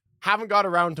migrate, haven't got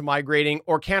around to migrating,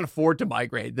 or can't afford to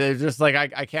migrate? They're just like,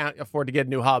 I can't afford to get a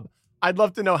new hub. I'd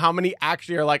love to know how many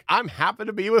actually are like, I'm happy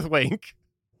to be with Wink.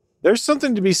 There's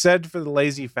something to be said for the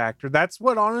lazy factor. That's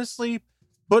what honestly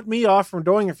put me off from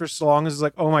doing it for so long. Is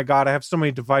like, oh my God, I have so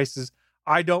many devices.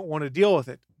 I don't want to deal with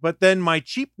it. But then my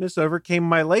cheapness overcame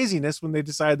my laziness when they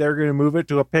decided they were going to move it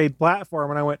to a paid platform.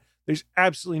 And I went, there's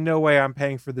absolutely no way I'm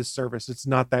paying for this service. It's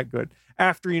not that good.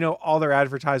 After, all their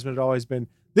advertisement had always been,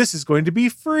 this is going to be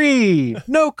free,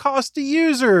 no cost to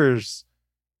users.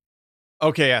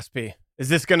 Okay, SP. Is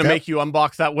this going to make you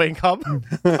unbox that Wink hub?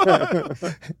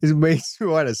 It makes me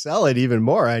want to sell it even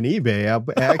more on eBay.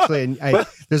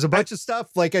 There's a bunch of stuff.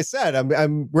 Like I said,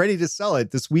 I'm ready to sell it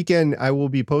this weekend. I will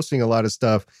be posting a lot of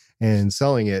stuff and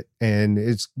selling it, and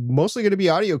it's mostly going to be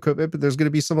audio equipment, but there's going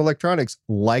to be some electronics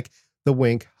like the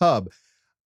Wink hub.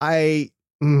 This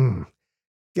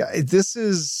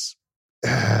is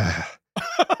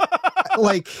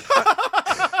like.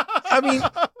 I mean,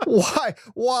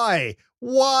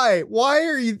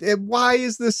 why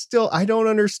is this still, I don't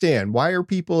understand. Why are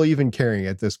people even caring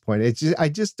at this point? I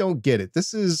just don't get it.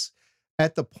 This is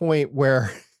at the point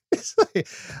where it's like,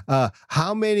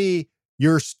 how many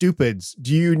you're stupids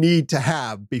do you need to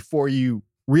have before you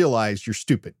realize you're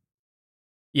stupid?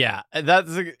 Yeah,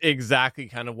 that's exactly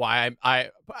kind of why I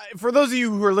for those of you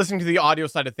who are listening to the audio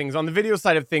side of things, on the video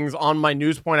side of things, on my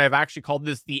news point, I've actually called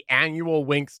this the annual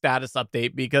Wink status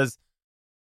update, because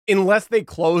unless they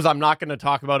close, I'm not going to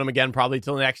talk about them again probably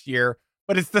till next year,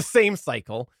 but it's the same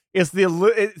cycle. It's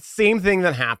the same thing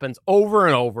that happens over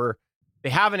and over. They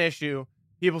have an issue.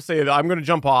 People say, I'm going to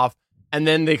jump off. And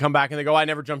then they come back and they go, I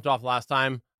never jumped off last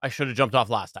time. I should have jumped off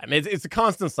last time. It's a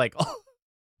constant cycle.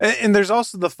 And there's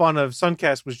also the fun of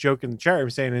Suncast was joking in the chat room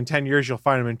saying in 10 years, you'll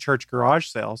find them in church garage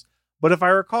sales. But if I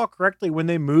recall correctly, when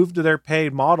they moved to their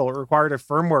paid model, it required a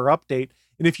firmware update.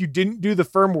 And if you didn't do the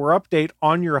firmware update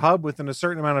on your hub within a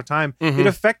certain amount of time, it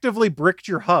effectively bricked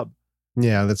your hub.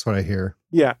 Yeah, that's what I hear.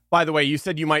 Yeah. By the way, you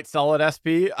said you might sell it,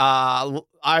 SP.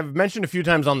 I've mentioned a few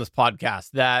times on this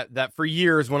podcast that for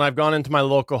years when I've gone into my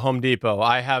local Home Depot,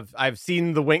 I've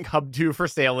seen the Wink Hub 2 for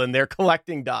sale and they're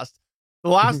collecting dust. The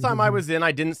last time I was in,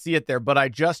 I didn't see it there, but I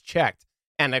just checked.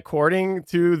 And according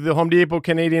to the Home Depot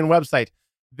Canadian website,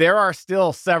 there are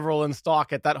still several in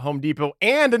stock at that Home Depot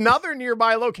and another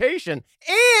nearby location.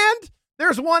 And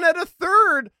there's one at a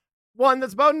third one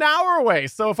that's about an hour away.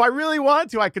 So if I really wanted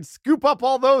to, I could scoop up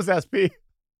all those, SP.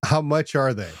 How much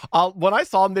are they? When I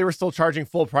saw them, they were still charging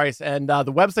full price, and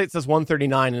the website says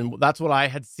 $139, and that's what I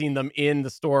had seen them in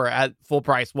the store at full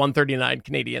price, $139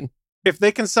 Canadian. If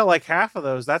they can sell like half of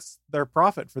those, that's their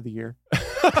profit for the year.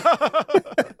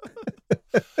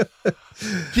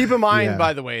 Keep in mind,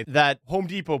 by the way, that Home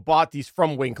Depot bought these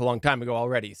from Wink a long time ago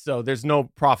already, so there's no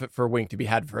profit for Wink to be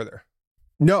had further.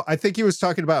 No, I think he was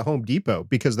talking about Home Depot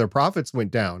because their profits went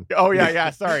down. Oh,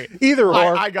 yeah, sorry. Either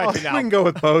or. I got you now. We can go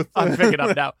with both. I'm picking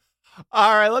up now.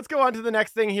 All right, let's go on to the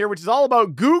next thing here, which is all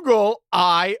about Google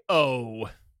I.O.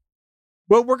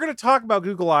 Well, we're going to talk about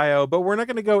Google I.O., but we're not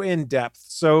going to go in depth.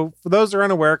 So for those that are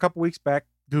unaware, a couple weeks back,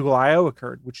 Google I.O.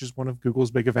 occurred, which is one of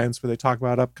Google's big events where they talk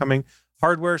about upcoming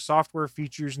hardware, software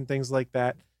features, and things like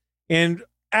that. And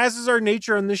as is our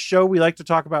nature on this show, we like to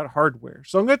talk about hardware.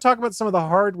 So I'm going to talk about some of the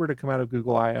hardware to come out of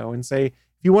Google I.O. and say, if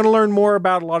you want to learn more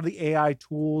about a lot of the AI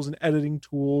tools and editing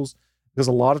tools, because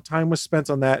a lot of time was spent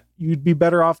on that, you'd be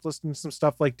better off listening to some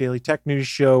stuff like Daily Tech News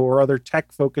Show or other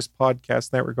tech-focused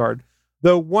podcasts in that regard.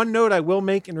 Though one note I will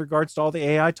make in regards to all the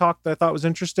AI talk that I thought was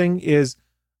interesting is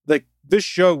like this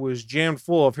show was jammed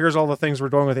full of here's all the things we're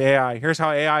doing with AI. Here's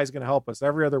how AI is going to help us.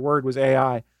 Every other word was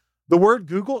AI. The word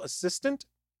Google Assistant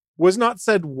was not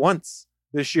said once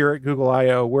this year at Google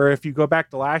I.O., where if you go back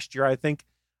to last year, I can't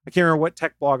remember what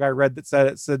tech blog I read that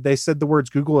said they said the words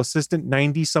Google Assistant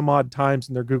 90 some odd times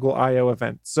in their Google I.O.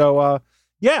 event. So,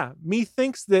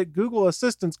 methinks that Google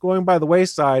Assistant's going by the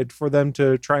wayside for them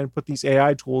to try and put these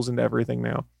AI tools into everything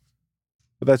now.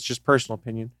 But that's just personal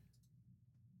opinion.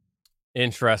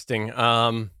 Interesting.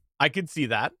 I could see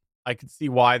that. I could see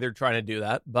why they're trying to do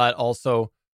that, but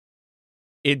also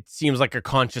it seems like a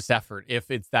conscious effort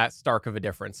if it's that stark of a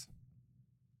difference.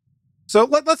 So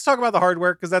let's talk about the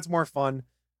hardware because that's more fun.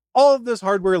 All of this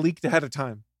hardware leaked ahead of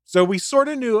time. So we sort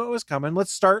of knew it was coming.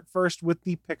 Let's start first with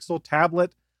the Pixel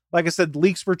tablet. Like I said,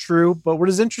 leaks were true, but what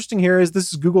is interesting here is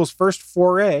this is Google's first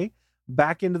foray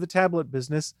back into the tablet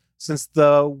business since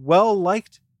the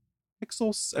well-liked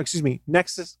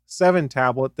Nexus 7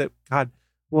 tablet that, God,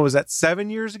 what was that,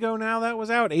 7 years ago now that was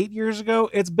out? 8 years ago?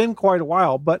 It's been quite a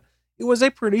while, but it was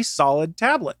a pretty solid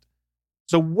tablet.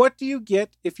 So what do you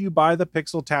get if you buy the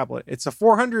Pixel tablet? It's a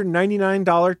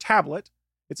 $499 tablet.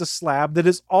 It's a slab that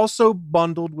is also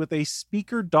bundled with a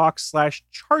speaker dock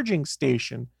 / charging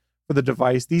station for the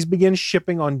device. These begin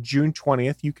shipping on June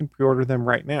 20th. You can pre-order them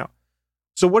right now.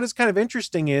 So what is kind of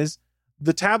interesting is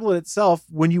the tablet itself,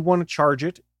 when you want to charge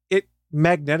it, it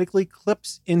magnetically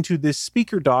clips into this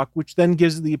speaker dock, which then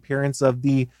gives it the appearance of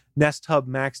the Nest Hub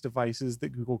Max devices that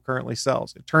Google currently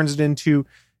sells. It turns it into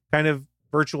kind of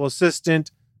virtual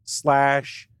assistant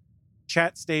 /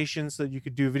 chat station so that you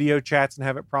could do video chats and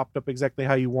have it propped up exactly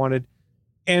how you wanted,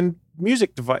 and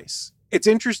music device. It's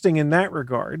interesting in that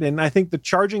regard. And I think the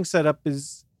charging setup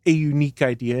is a unique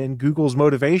idea. And Google's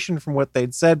motivation from what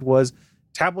they'd said was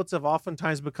tablets have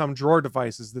oftentimes become drawer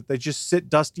devices that they just sit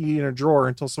dusty in a drawer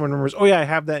until someone remembers, oh yeah, I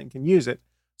have that and can use it.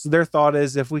 So their thought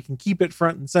is if we can keep it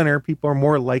front and center, people are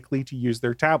more likely to use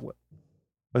their tablet.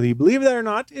 Whether you believe that or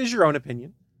not is your own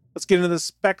opinion. Let's get into the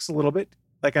specs a little bit.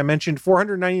 Like I mentioned,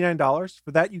 $499.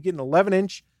 For that, you get an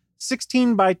 11-inch,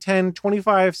 16 by 10,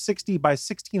 2560 by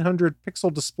 1600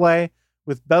 pixel display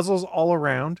with bezels all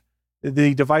around.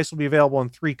 The device will be available in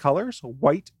 3 colors,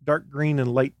 white, dark green,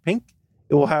 and light pink.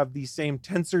 It will have the same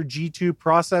Tensor G2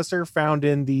 processor found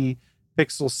in the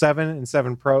Pixel 7 and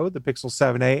 7 Pro, the Pixel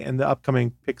 7a, and the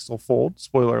upcoming Pixel Fold.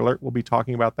 Spoiler alert, we'll be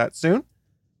talking about that soon.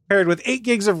 Paired with 8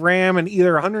 gigs of RAM and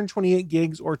either 128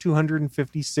 gigs or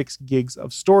 256 gigs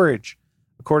of storage.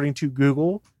 According to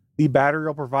Google, the battery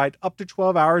will provide up to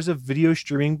 12 hours of video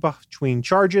streaming between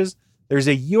charges. There's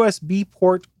a USB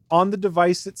port on the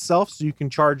device itself, so you can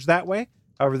charge that way.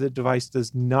 However, the device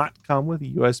does not come with a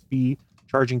USB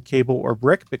charging cable or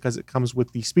brick because it comes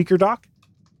with the speaker dock.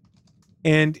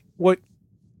 And what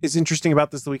is interesting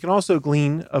about this that we can also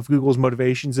glean of Google's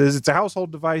motivations is it's a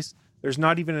household device. There's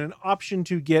not even an option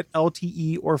to get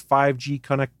LTE or 5G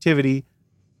connectivity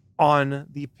on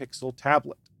the Pixel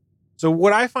tablet. So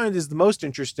what I find is the most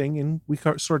interesting, and we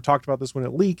sort of talked about this when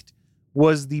it leaked,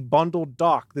 was the bundled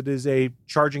dock that is a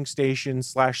charging station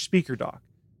 / speaker dock.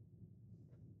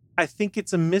 I think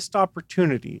it's a missed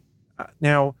opportunity.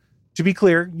 Now, to be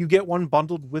clear, you get one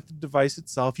bundled with the device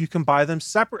itself. You can buy them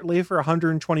separately for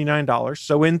 $129.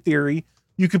 So in theory,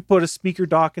 you could put a speaker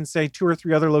dock in, say, 2 or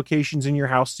 3 other locations in your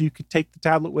house. So you could take the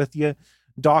tablet with you,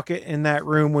 dock it in that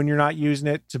room when you're not using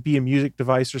it to be a music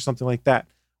device or something like that.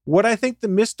 What I think the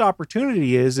missed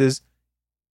opportunity is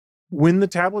when the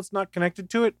tablet's not connected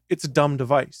to it, it's a dumb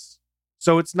device.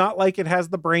 So it's not like it has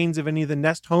the brains of any of the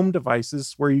Nest Home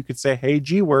devices where you could say, hey,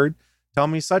 G-Word, tell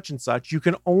me such and such. You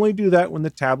can only do that when the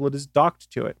tablet is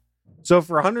docked to it. So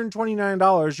for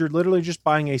 $129, you're literally just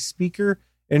buying a speaker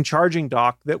and charging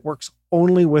dock that works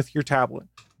only with your tablet.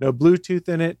 No Bluetooth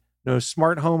in it, no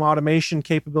smart home automation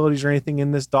capabilities or anything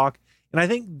in this dock. And I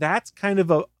think that's kind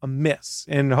of a miss.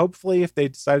 And hopefully if they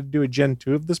decide to do a Gen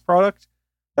 2 of this product,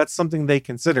 that's something they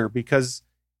consider, because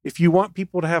if you want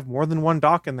people to have more than one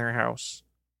dock in their house,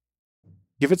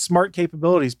 give it smart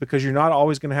capabilities, because you're not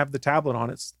always going to have the tablet on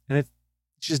it. And it's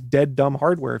just dead dumb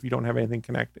hardware if you don't have anything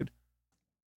connected.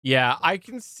 Yeah, I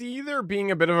can see there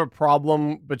being a bit of a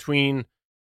problem between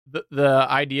the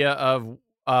idea of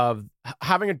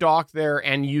having a dock there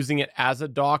and using it as a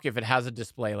dock if it has a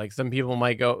display. Like some people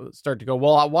might start to go,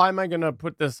 well, why am I going to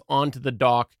put this onto the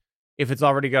dock if it's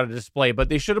already got a display? But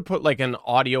they should have put like an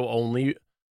audio only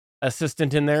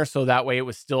assistant in there, so that way it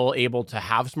was still able to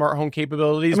have smart home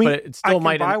capabilities. I mean, but it still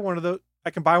might buy one of those.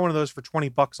 I can buy one of those for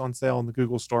 $20 on sale in the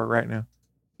Google store right now.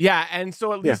 Yeah, and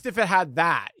so at least if it had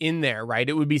that in there, right,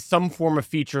 it would be some form of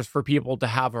features for people to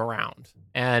have around.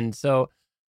 And so,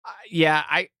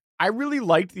 I really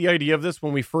liked the idea of this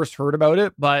when we first heard about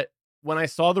it, but when I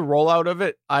saw the rollout of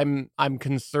it, I'm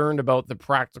concerned about the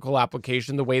practical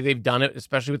application, the way they've done it,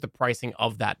 especially with the pricing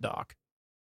of that dock.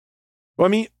 Well, I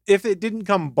mean, if it didn't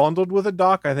come bundled with a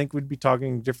dock, I think we'd be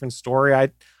talking a different story. I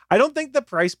don't think the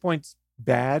price point's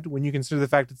bad when you consider the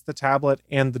fact it's the tablet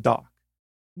and the dock.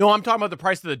 No, I'm talking about the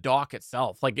price of the dock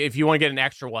itself. Like, if you want to get an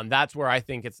extra one, that's where I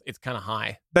think it's kind of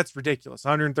high. That's ridiculous.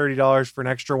 $130 for an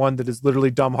extra one that is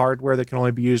literally dumb hardware that can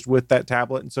only be used with that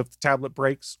tablet. And so if the tablet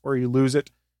breaks or you lose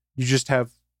it, you just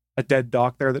have a dead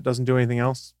dock there that doesn't do anything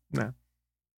else. Nah.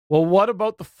 Well, what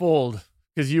about the Fold?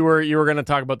 Because you were going to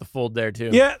talk about the Fold there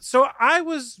too. Yeah, so I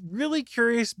was really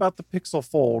curious about the Pixel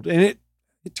Fold, and it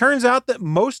turns out that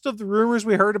most of the rumors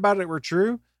we heard about it were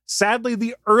true. Sadly,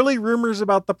 the early rumors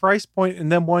about the price point and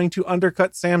them wanting to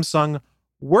undercut Samsung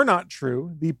were not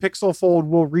true. The Pixel Fold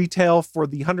will retail for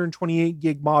the 128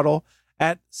 gig model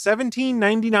at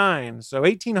 $1,799, so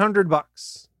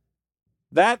 $1,800.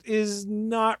 That is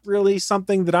not really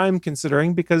something that I'm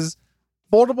considering, because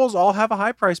foldables all have a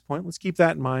high price point. Let's keep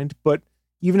that in mind. But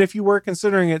even if you were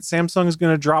considering it, Samsung is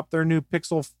going to drop their new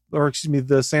the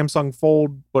Samsung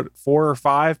Fold, 4 or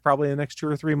 5, probably in the next 2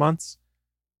 or 3 months.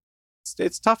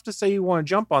 It's tough to say you want to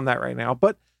jump on that right now,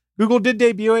 but Google did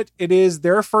debut it. It is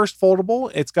their first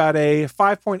foldable. It's got a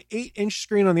 5.8 inch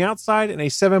screen on the outside and a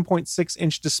 7.6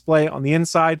 inch display on the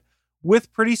inside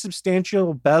with pretty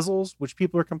substantial bezels, which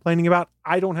people are complaining about.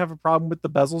 I don't have a problem with the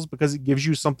bezels because it gives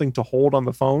you something to hold on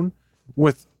the phone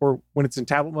or when it's in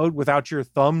tablet mode without your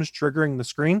thumbs triggering the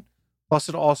screen. Plus,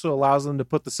 it also allows them to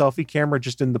put the selfie camera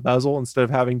just in the bezel instead of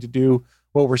having to do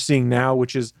what we're seeing now,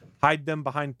 which is hide them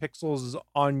behind pixels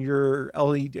on your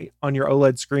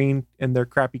OLED screen and their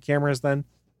crappy cameras then.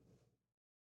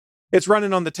 It's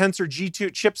running on the Tensor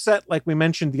G2 chipset, like we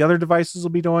mentioned the other devices will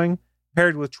be doing.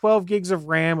 Paired with 12 gigs of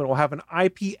RAM, it will have an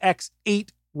IPX8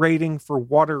 rating for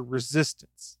water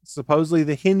resistance. Supposedly,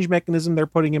 the hinge mechanism they're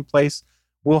putting in place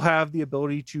will have the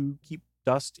ability to keep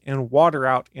dust and water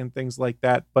out and things like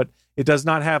that, but it does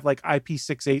not have like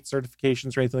IP68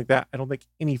 certifications or anything like that. I don't think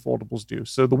any foldables do.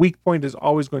 So the weak point is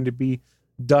always going to be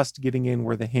dust getting in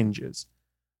where the hinge is.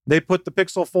 They put the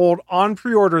Pixel Fold on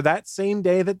pre-order that same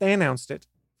day that they announced it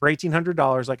for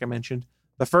 $1,800, like I mentioned,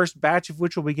 the first batch of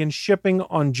which will begin shipping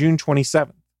on June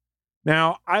 27th.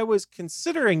 Now, I was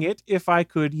considering it if I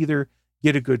could either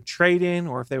get a good trade-in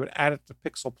or if they would add it to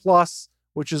Pixel Plus,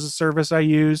 which is a service I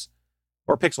use,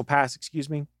 or Pixel Pass, excuse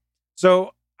me.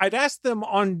 So I'd asked them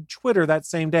on Twitter that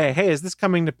same day, hey, is this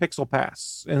coming to Pixel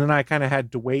Pass? And then I kind of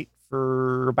had to wait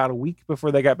for about a week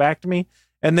before they got back to me.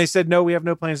 And they said, no, we have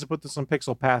no plans to put this on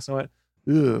Pixel Pass. And I went,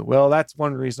 ugh, well, that's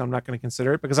one reason I'm not going to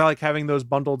consider it, because I like having those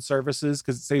bundled services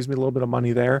because it saves me a little bit of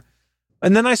money there.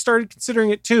 And then I started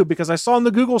considering it too, because I saw in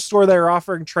the Google store they were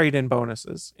offering trade-in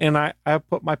bonuses. And I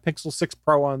put my Pixel 6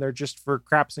 Pro on there just for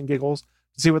craps and giggles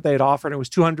to see what they had offered. It was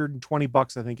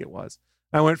 $220, I think it was.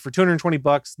 I went for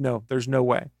 $220. No, there's no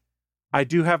way. I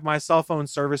do have my cell phone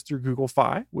service through Google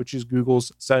Fi, which is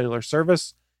Google's cellular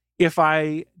service. If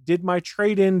I did my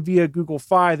trade-in via Google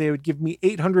Fi, they would give me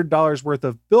 $800 worth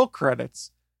of bill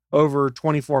credits over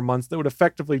 24 months. That would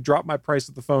effectively drop my price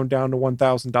of the phone down to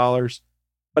 $1,000.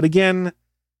 But again,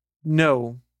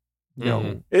 no.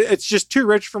 It's just too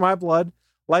rich for my blood,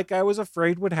 like I was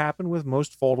afraid would happen with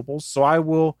most foldables. So I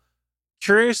will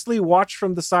curiously watch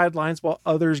from the sidelines while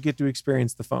others get to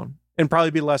experience the phone and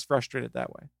probably be less frustrated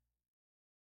that way.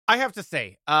 I have to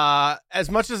say,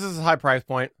 as much as this is a high price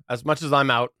point, as much as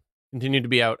I'm out, continue to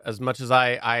be out, as much as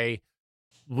I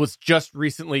was just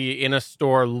recently in a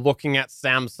store looking at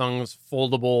Samsung's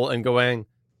foldable and going,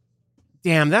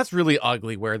 damn, that's really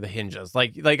ugly where the hinges.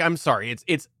 Like I'm sorry,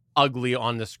 it's ugly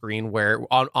on the screen where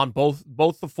on both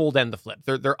the fold and the flip.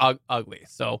 They're ugly.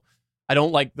 So I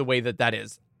don't like the way that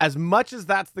is. As much as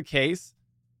that's the case,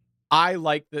 I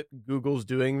like that Google's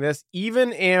doing this,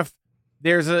 even if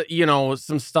there's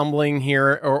some stumbling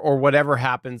here or whatever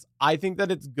happens. I think that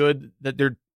it's good that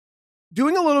they're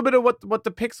doing a little bit of what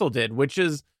the Pixel did, which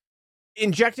is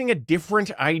injecting a different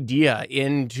idea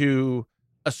into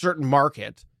a certain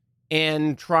market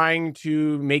and trying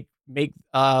to make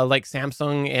like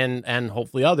Samsung and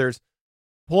hopefully others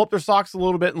pull up their socks a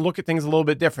little bit and look at things a little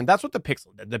bit different. That's what the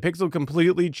Pixel did. The Pixel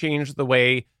completely changed the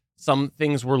way some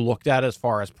things were looked at as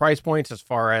far as price points, as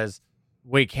far as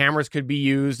way cameras could be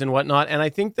used and whatnot. And I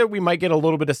think that we might get a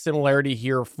little bit of similarity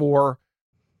here for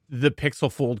the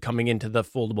Pixel Fold coming into the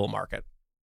foldable market.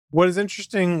 What is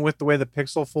interesting with the way the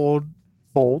Pixel Fold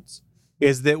folds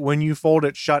is that when you fold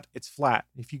it shut, it's flat.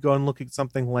 If you go and look at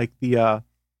something like the,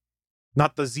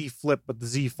 not the Z Flip, but the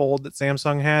Z Fold that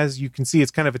Samsung has, you can see it's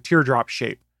kind of a teardrop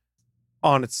shape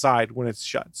on its side when it's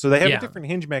shut. So they have a different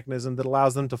hinge mechanism that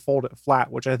allows them to fold it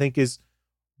flat, which I think is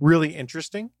really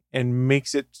interesting and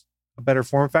makes it a better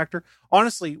form factor.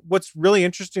 Honestly, what's really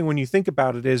interesting when you think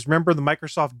about it is, remember the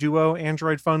Microsoft Duo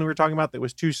Android phone that we were talking about that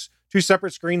was two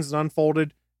separate screens and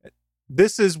unfolded?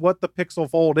 This is what the Pixel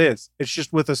Fold is. It's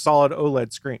just with a solid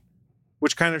OLED screen,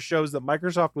 which kind of shows that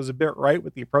Microsoft was a bit right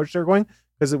with the approach they're going,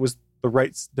 because it was the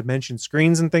right dimension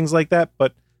screens and things like that,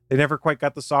 but they never quite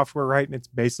got the software right, and it's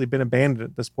basically been abandoned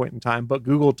at this point in time. But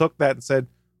Google took that and said,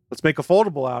 let's make a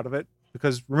foldable out of it,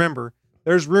 because remember,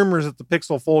 there's rumors that the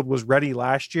Pixel Fold was ready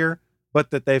last year,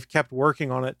 but that they've kept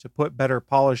working on it to put better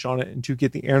polish on it and to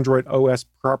get the Android OS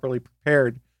properly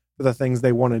prepared for the things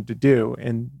they wanted to do.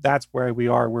 And that's where we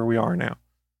are now.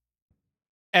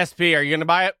 SP, are you going to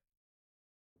buy it?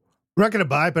 I'm not going to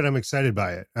buy it, but I'm excited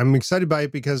by it. I'm excited by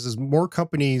it because as more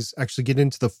companies actually get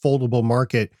into the foldable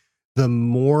market, the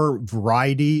more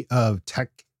variety of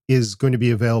tech is going to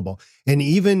be available. And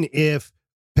even if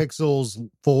Pixel's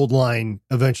Fold line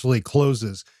eventually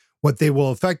closes, what they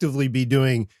will effectively be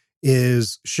doing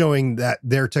is showing that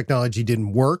their technology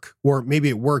didn't work, or maybe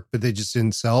it worked, but they just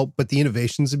didn't sell, but the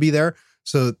innovations would be there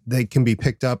so they can be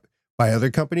picked up by other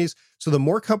companies. So the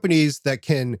more companies that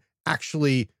can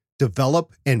actually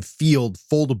develop and field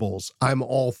foldables, I'm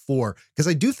all for, because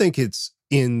I do think it's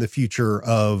in the future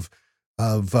of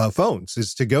phones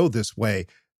is to go this way.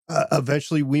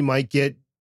 Eventually we might get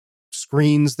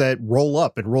screens that roll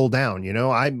up and roll down.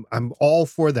 I'm all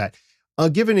for that. I'll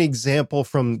give an example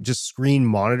from just screen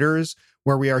monitors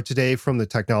where we are today from the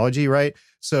technology, right?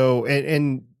 So,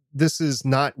 and this is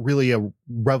not really a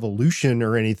revolution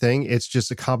or anything. It's just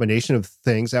a combination of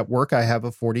things. At work, I have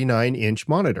a 49-inch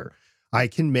monitor. I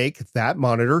can make that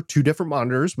monitor 2 different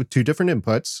monitors with 2 different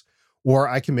inputs, or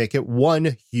I can make it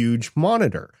one huge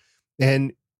monitor.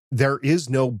 And there is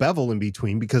no bevel in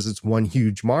between because it's one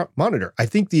huge monitor. I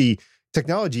think the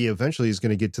technology eventually is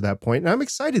going to get to that point. And I'm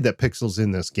excited that Pixel's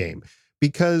in this game,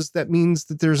 because that means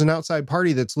that there's an outside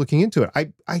party that's looking into it.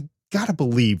 I got to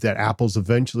believe that Apple's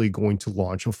eventually going to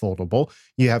launch a foldable.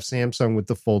 You have Samsung with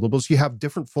the foldables. You have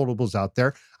different foldables out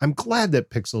there. I'm glad that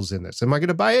Pixel's in this. Am I going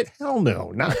to buy it? Hell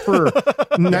no, not for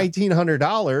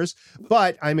 $1,900,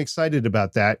 but I'm excited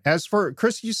about that. As for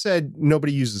Chris, you said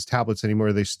nobody uses tablets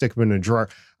anymore. They stick them in a drawer.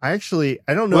 I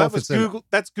don't know if it's Google.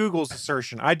 That's Google's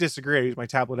assertion. I disagree. I use my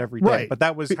tablet every day, right. But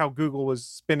that was how Google was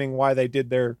spinning why they did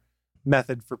their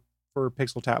method for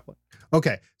Pixel tablet.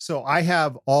 Okay, so I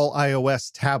have all iOS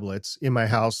tablets in my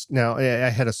house now. I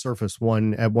had a Surface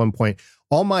One at one point.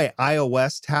 All my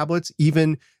iOS tablets,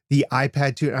 even the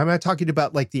iPad 2, I'm not talking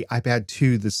about like the iPad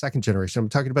 2, the second generation. I'm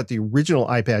talking about the original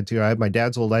iPad 2. I have my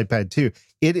dad's old iPad 2.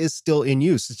 It is still in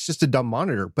use. It's just a dumb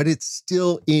monitor, but it's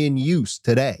still in use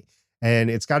today. And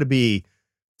it's got to be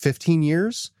 15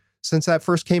 years since that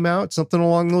first came out, something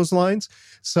along those lines.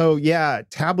 So yeah,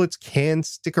 tablets can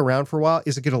stick around for a while.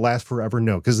 Is it going to last forever?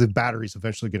 No, because the battery's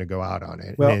eventually going to go out on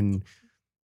it. Well, and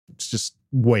it's just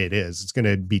the way it is. It's going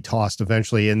to be tossed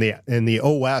eventually. And the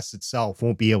OS itself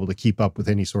won't be able to keep up with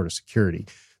any sort of security.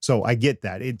 So I get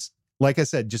that. It's, like I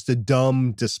said, just a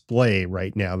dumb display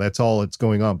right now. That's all that's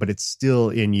going on, but it's still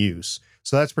in use.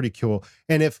 So that's pretty cool.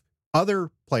 And if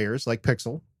other players like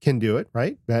Pixel can do it,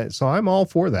 right? So I'm all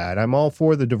for that. I'm all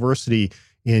for the diversity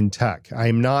in tech.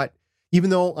 I'm not, even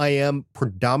though I am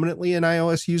predominantly an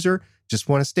iOS user, just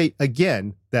want to state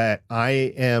again that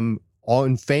I am all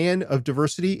in fan of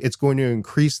diversity. It's going to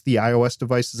increase the iOS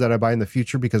devices that I buy in the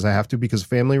future because I have to, because of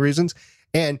family reasons.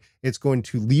 And it's going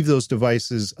to leave those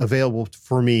devices available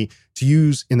for me to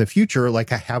use in the future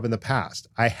like I have in the past.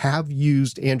 I have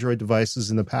used Android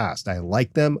devices in the past. I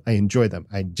like them. I enjoy them.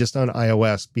 I'm just on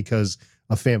iOS because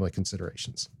of family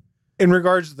considerations. In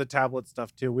regards to the tablet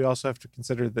stuff too, we also have to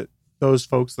consider that those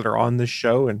folks that are on this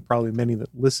show, and probably many that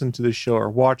listen to this show or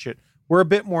watch it, we're a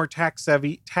bit more tech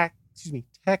savvy than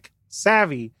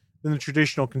the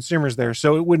traditional consumers there.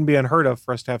 So it wouldn't be unheard of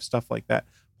for us to have stuff like that.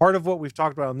 Part of what we've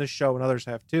talked about on this show, and others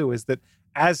have too, is that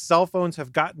as cell phones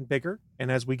have gotten bigger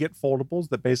and as we get foldables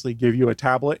that basically give you a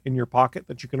tablet in your pocket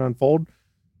that you can unfold,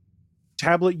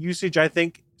 tablet usage, I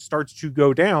think, starts to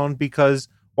go down, because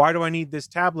why do I need this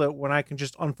tablet when I can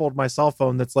just unfold my cell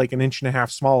phone that's like 1.5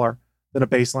 inches smaller than a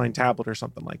baseline tablet or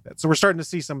something like that? So we're starting to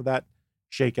see some of that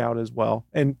shake out as well.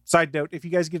 And side note, if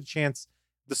you guys get a chance,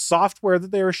 the software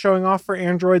that they were showing off for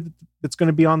Android that's going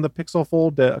to be on the Pixel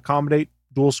Fold to accommodate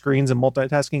dual screens and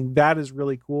multitasking, that is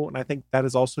really cool. And I think that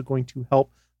is also going to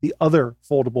help the other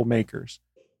foldable makers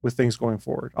with things going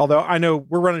forward. Although I know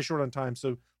we're running short on time,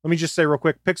 so let me just say real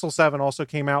quick, Pixel 7 also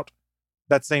came out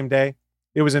that same day.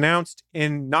 It was announced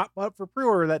in not up for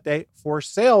pre-order that day, for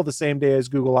sale the same day as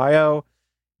Google I/O.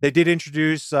 They did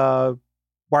introduce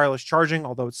wireless charging,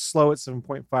 although it's slow at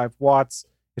 7.5 watts.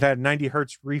 It had 90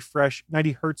 hertz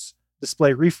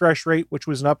display refresh rate, which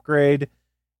was an upgrade.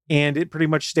 And it pretty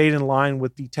much stayed in line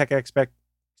with the tech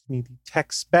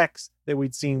specs that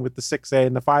we'd seen with the 6A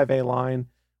and the 5A line,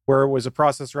 where it was a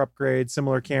processor upgrade,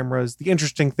 similar cameras. The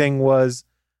interesting thing was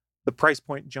the price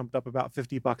point jumped up about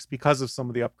 $50 because of some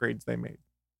of the upgrades they made.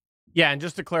 Yeah, and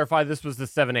just to clarify, this was the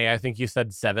 7A. I think you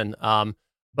said 7.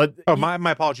 But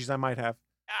my apologies. I might have.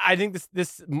 I think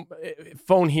this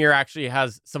phone here actually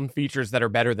has some features that are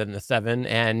better than the 7,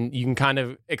 and you can kind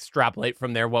of extrapolate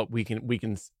from there what we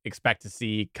can expect to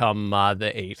see come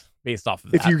the 8 based off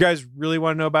of that. If you guys really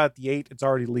want to know about the 8, it's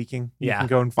already leaking. You Yeah. can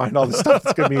go and find all the stuff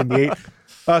that's going to be in the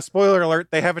 8. Spoiler alert,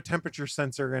 they have a temperature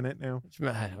sensor in it now.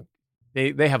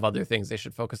 They have other things they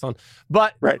should focus on,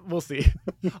 but right. We'll see.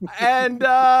 And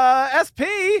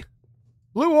SP,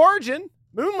 Blue Origin,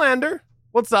 Moonlander,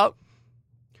 what's up?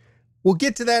 We'll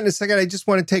get to that in a second. I just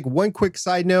want to take one quick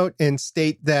side note and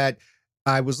state that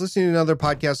I was listening to another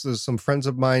podcast that some friends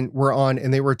of mine were on,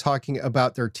 and they were talking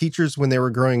about their teachers when they were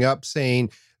growing up,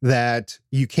 saying that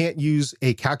you can't use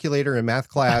a calculator in math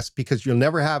class because you'll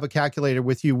never have a calculator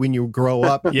with you when you grow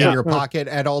up in your pocket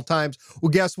at all times.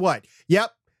 Well, guess what? Yep.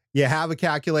 You have a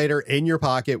calculator in your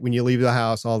pocket when you leave the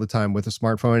house all the time with a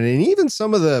smartphone. And even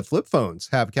some of the flip phones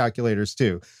have calculators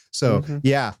too. So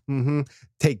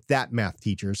take that, math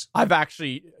teachers. I've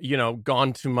actually,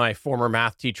 gone to my former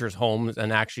math teachers' homes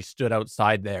and actually stood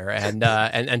outside there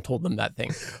and told them that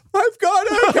thing. I've got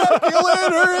a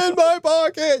calculator in my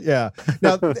pocket. Yeah.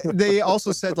 Now, they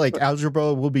also said like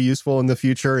algebra will be useful in the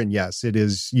future. And yes, it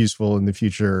is useful in the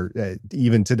future,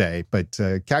 even today, but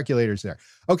calculators there.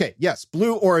 Okay. Yes.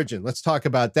 Blue Origin. Let's talk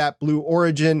about that. Blue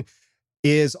Origin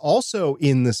is also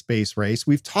in the space race.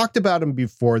 We've talked about them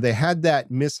before. They had that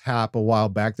mishap a while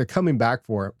back. They're coming back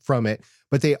from it,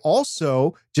 but they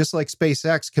also, just like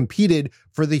SpaceX, competed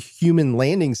for the human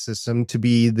landing system to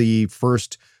be the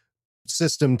first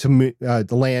system to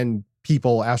land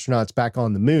people, astronauts, back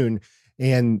on the moon.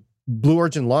 And Blue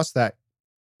Origin lost that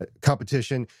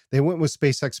competition. They went with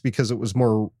SpaceX because it was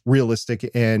more realistic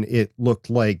and it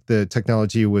looked like the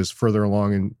technology was further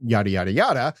along and yada, yada,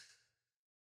 yada.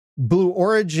 Blue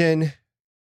Origin,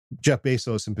 Jeff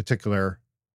Bezos in particular,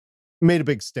 made a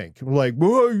big stink. Like,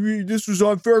 this was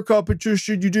unfair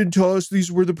competition. You didn't tell us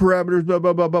these were the parameters, blah,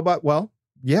 blah, blah, blah, blah. Well,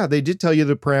 yeah, they did tell you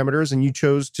the parameters and you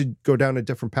chose to go down a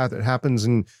different path. It happens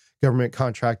in government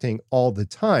contracting all the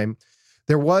time.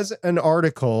 There was an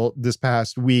article this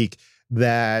past week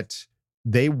that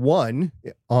they won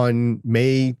on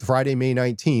Friday, May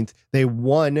 19th. They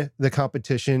won the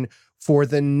competition for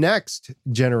the next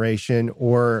generation,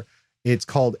 or it's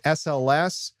called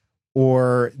SLS,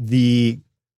 or the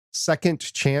second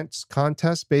chance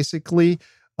contest, basically,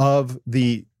 of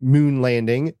the moon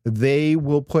landing. They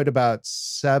will put about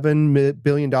 $7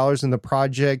 billion in the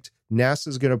project.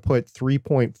 NASA's going to put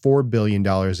 $3.4 billion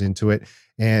into it,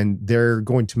 and they're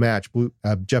going to match.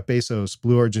 Jeff Bezos,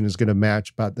 Blue Origin, is going to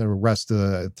match about the rest of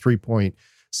the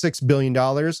 $3.6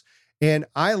 billion. And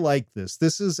I like this.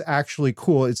 This is actually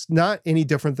cool. It's not any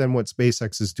different than what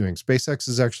SpaceX is doing. SpaceX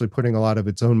is actually putting a lot of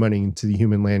its own money into the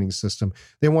human landing system.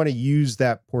 They want to use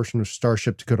that portion of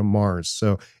Starship to go to Mars.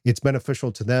 So it's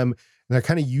beneficial to them. And they're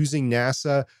kind of using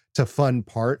NASA to fund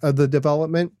part of the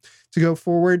development to go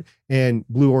forward. And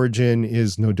Blue Origin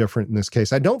is no different in this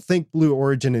case. I don't think Blue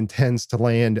Origin intends to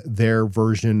land their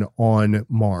version on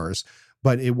Mars,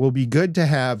 but it will be good to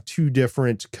have two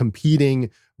different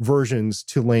competing versions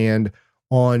to land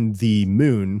on the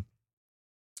moon.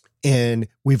 And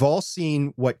we've all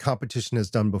seen what competition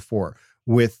has done before.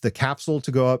 With the capsule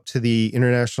to go up to the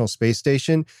International Space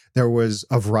Station, there was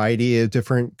a variety of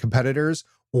different competitors.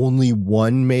 Only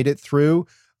one made it through.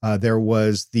 There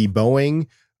was the Boeing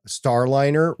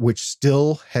Starliner, which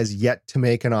still has yet to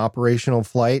make an operational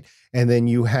flight. And then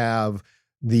you have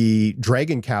the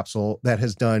Dragon capsule that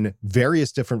has done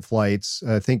various different flights.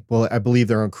 I believe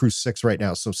they're on Crew 6 right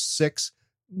now. So 6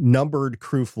 numbered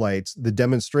crew flights, the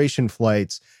demonstration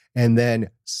flights, and then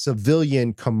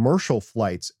civilian commercial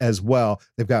flights as well.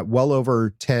 They've got well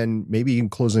over 10, maybe even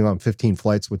closing on 15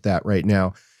 flights with that right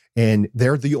now. And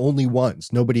they're the only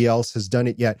ones. Nobody else has done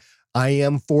it yet. I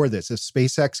am for this. If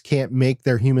SpaceX can't make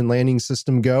their human landing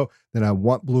system go, then I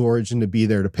want Blue Origin to be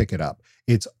there to pick it up.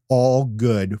 It's all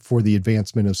good for the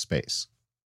advancement of space.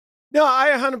 No, I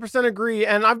 100% agree.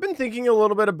 And I've been thinking a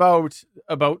little bit about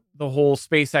the whole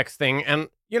SpaceX thing. And,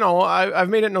 you know, I've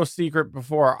made it no secret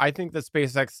before. I think that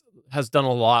SpaceX has done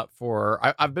a lot for,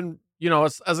 I've been, you know,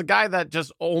 as a guy that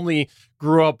just only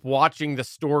grew up watching the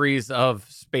stories of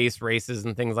space races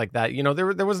and things like that, you know,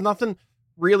 there was nothing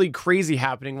really crazy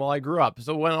happening while I grew up.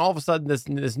 So when all of a sudden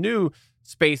this new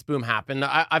space boom happened,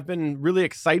 I've been really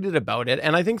excited about it.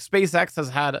 And I think SpaceX has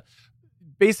had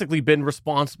basically been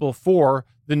responsible for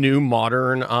the new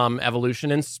modern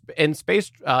evolution in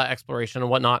space exploration and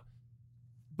whatnot.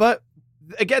 But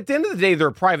again, at the end of the day, they're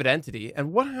a private entity.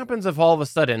 And what happens if all of a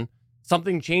sudden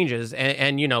something changes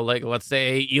and you know, like let's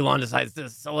say Elon decides to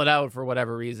sell it out for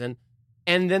whatever reason,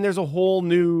 and then there's a whole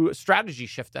new strategy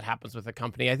shift that happens with the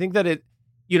company. I think that it,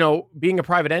 you know, being a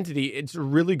private entity, it's a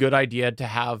really good idea to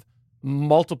have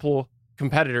multiple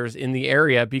competitors in the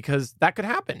area because that could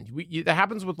happen. That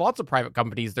happens with lots of private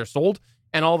companies. They're sold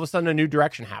and all of a sudden a new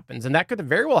direction happens. And that could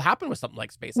very well happen with something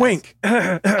like SpaceX. Wink.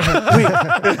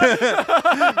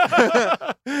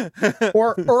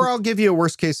 Or I'll give you a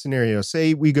worst case scenario.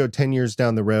 Say we go 10 years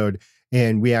down the road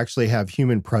and we actually have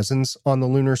human presence on the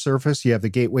lunar surface. You have the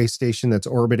Gateway station that's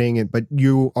orbiting, but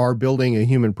you are building a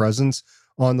human presence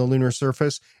on the lunar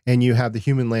surface, and you have the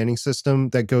human landing system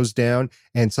that goes down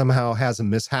and somehow has a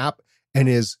mishap and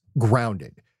is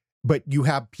grounded. But you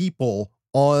have people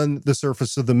on the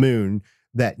surface of the moon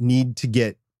that need to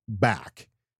get back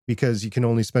because you can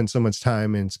only spend so much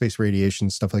time in space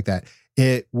radiation, stuff like that.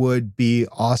 It would be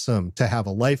awesome to have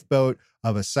a lifeboat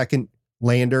of a second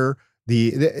lander.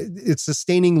 It's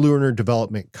Sustaining Lunar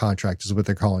Development Contract is what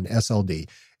they're calling, SLD.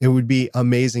 It would be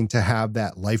amazing to have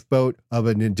that lifeboat of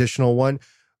an additional one.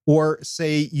 Or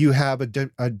say you have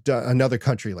another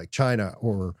country like China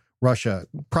or Russia,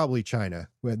 probably China,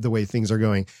 the way things are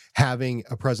going, having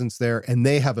a presence there, and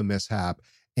they have a mishap,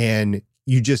 and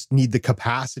you just need the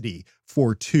capacity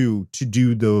for two to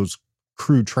do those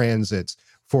crew transits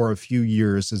for a few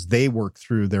years as they work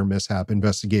through their mishap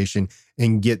investigation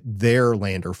and get their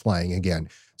lander flying again.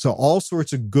 So all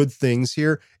sorts of good things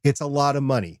here. It's a lot of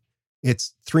money.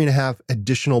 It's $3.5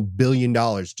 additional billion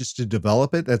just to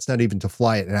develop it. That's not even to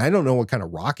fly it. And I don't know what kind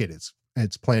of rocket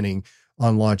it's planning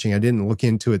on launching. I didn't look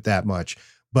into it that much,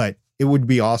 but it would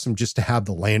be awesome just to have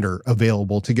the lander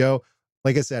available to go.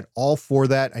 Like I said, all for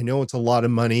that. I know it's a lot of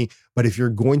money, but if you're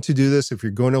going to do this, if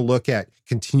you're going to look at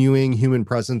continuing human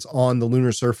presence on the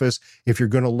lunar surface, if you're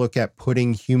going to look at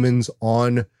putting humans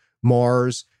on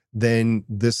Mars, then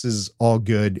this is all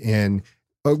good and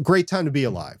a great time to be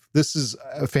alive. This is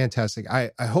fantastic.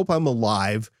 I hope I'm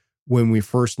alive when we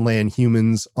first land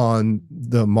humans on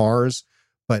the Mars,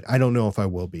 but I don't know if I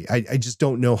will be. I just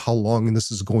don't know how long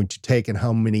this is going to take and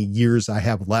how many years I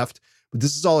have left. But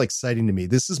this is all exciting to me.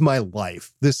 This is my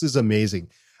life. This is amazing.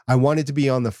 I wanted to be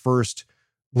on the first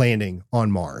landing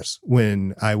on Mars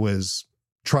when I was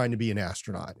trying to be an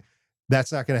astronaut.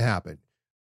 That's not going to happen.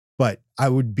 But I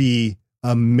would be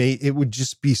it would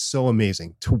just be so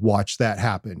amazing to watch that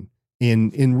happen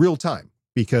in real time.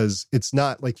 because it's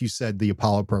not, like you said, the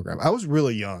Apollo program. I was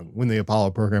really young when the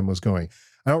Apollo program was going.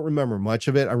 I don't remember much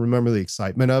of it. I remember the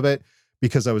excitement of it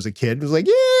because I was a kid. It was like,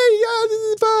 yeah, this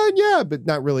is fun, yeah, but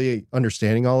not really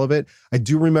understanding all of it. I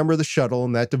do remember the shuttle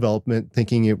and that development,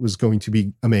 thinking it was going to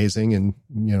be amazing. And,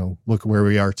 look where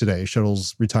we are today.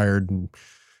 Shuttle's retired and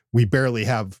we barely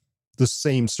have the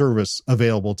same service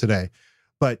available today.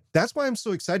 But that's why I'm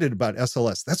so excited about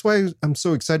SLS. That's why I'm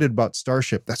so excited about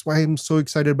Starship. That's why I'm so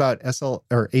excited about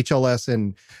HLS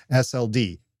and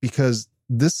SLD, because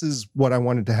this is what I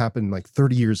wanted to happen like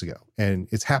 30 years ago, and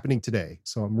it's happening today.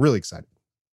 So I'm really excited.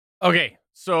 Okay,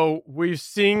 so we're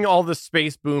seeing all the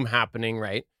space boom happening,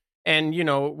 right? And,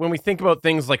 when we think about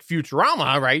things like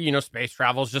Futurama, right, space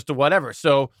travel is just a whatever.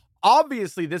 So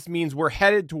obviously this means we're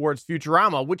headed towards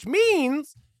Futurama, which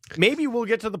means maybe we'll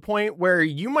get to the point where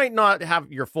you might not have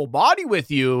your full body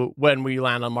with you when we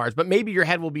land on Mars, but maybe your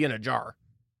head will be in a jar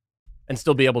and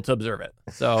still be able to observe it.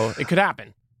 So it could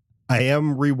happen. I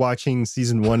am rewatching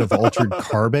season 1 of Altered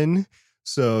Carbon.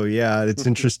 So yeah, it's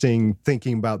interesting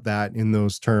thinking about that in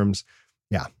those terms.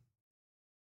 Yeah.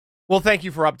 Well, thank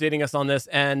you for updating us on this.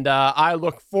 And I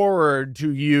look forward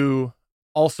to you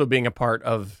also being a part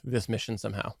of this mission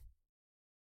somehow.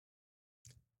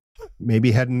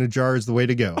 Maybe head in a jar is the way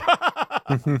to go.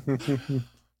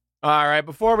 All right.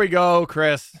 Before we go,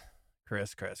 Chris,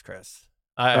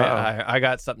 I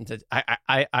got something to,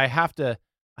 I have to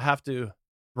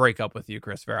break up with you,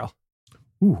 Chris Farrell.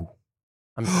 Ooh.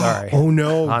 I'm sorry. Oh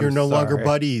no, I'm you're no longer sorry.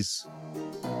 buddies.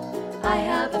 I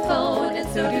have a phone and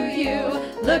so do you.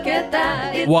 Look at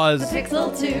that. It's Was the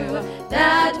Pixel 2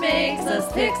 that makes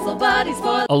us pixel buddies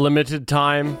for a limited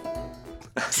time.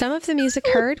 Some of the music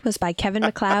heard was by Kevin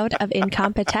MacLeod of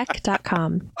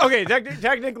Incompetech.com. Okay,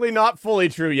 technically not fully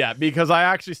true yet, because I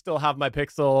actually still have my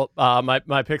Pixel,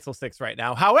 my Pixel 6 right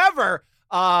now. However,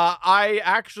 I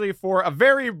actually, for a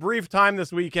very brief time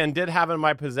this weekend, did have in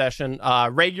my possession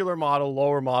regular model,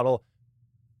 lower model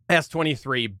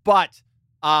S23, but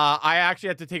I actually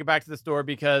had to take it back to the store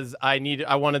because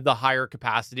I wanted the higher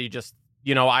capacity. Just,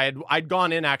 I'd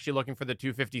gone in actually looking for the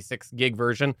 256 gig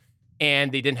version,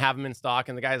 and they didn't have them in stock.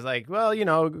 And the guy's like, well,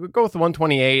 go with the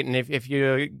 128. And if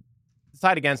you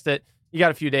decide against it, you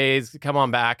got a few days, come on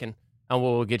back and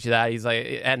we'll get you that. He's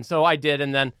like, and so I did.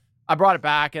 And then I brought it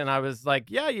back and I was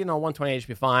like, yeah, 128 should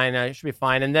be fine. I should be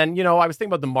fine. And then, I was thinking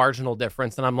about the marginal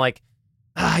difference and I'm like,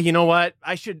 you know what?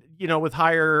 I should, with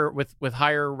higher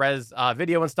res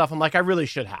video and stuff, I'm like, I really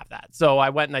should have that. So I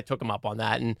went and I took them up on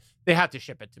that and they had to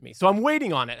ship it to me. So I'm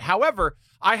waiting on it. However,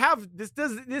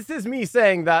 this is me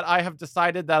saying that I have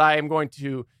decided that I am going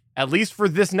to, at least for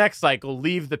this next cycle,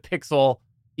 leave the Pixel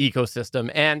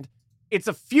ecosystem. And it's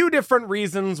a few different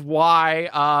reasons why.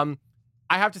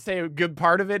 I have to say a good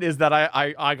part of it is that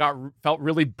I felt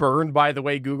really burned by the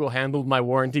way Google handled my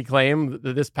warranty claim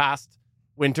this past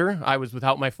winter. I was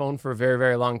without my phone for a very,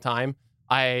 very long time.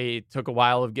 I took a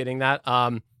while of getting that.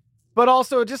 But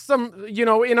also just some,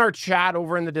 in our chat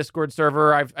over in the Discord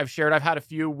server, I've shared, I've had a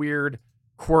few weird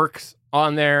quirks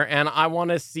on there and I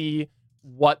want to see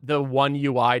what the One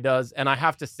UI does. And I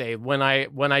have to say, when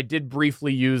I did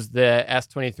briefly use the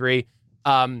S23,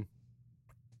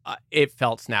 it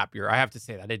felt snappier. I have to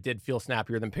say that it did feel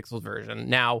snappier than Pixel's version.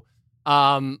 Now,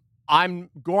 I'm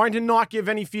going to not give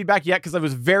any feedback yet because it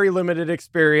was very limited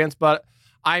experience, but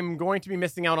I'm going to be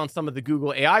missing out on some of the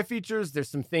Google AI features. There's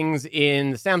some things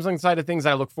in the Samsung side of things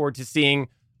I look forward to seeing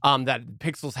that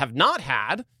Pixels have not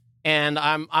had, and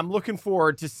I'm looking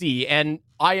forward to see. And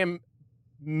I am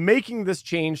making this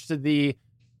change to the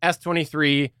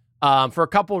S23 for a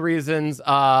couple of reasons.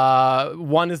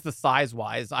 One is the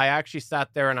size-wise. I actually sat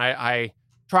there and I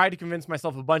tried to convince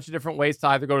myself a bunch of different ways to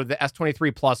either go to the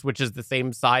S23 Plus, which is the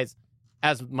same size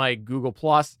as my Google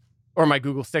Plus, or my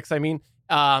Google 6, I mean,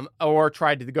 or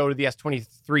tried to go to the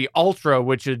S23 Ultra,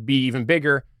 which would be even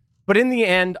bigger. But in the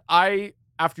end,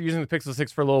 after using the Pixel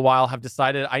 6 for a little while, have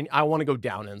decided I want to go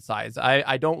down in size.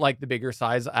 I don't like the bigger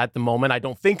size at the moment. I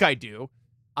don't think I do.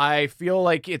 I feel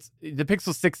like the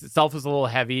Pixel 6 itself is a little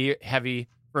heavy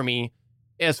for me.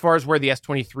 As far as where the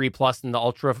S23 Plus and the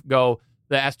Ultra go,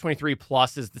 the S23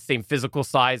 Plus is the same physical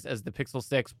size as the Pixel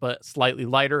 6, but slightly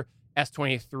lighter.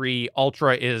 S23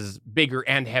 Ultra is bigger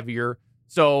and heavier.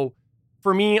 So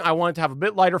for me, I wanted to have a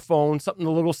bit lighter phone, something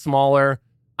a little smaller.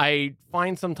 I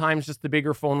find sometimes just the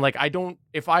bigger phone,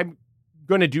 if I'm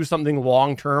going to do something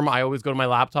long term, I always go to my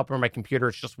laptop or my computer.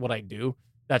 It's just what I do.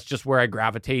 That's just where I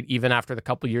gravitate. Even after the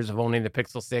couple years of owning the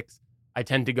Pixel 6, I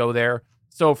tend to go there.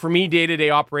 So for me, day-to-day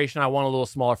operation, I want a little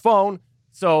smaller phone.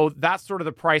 So that's sort of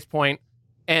the price point.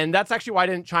 And that's actually why I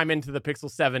didn't chime into the Pixel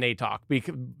 7a talk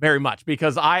very much,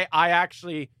 because I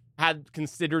actually had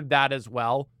considered that as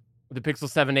well with the Pixel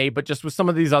 7a, but just with some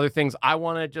of these other things, I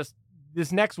want to just,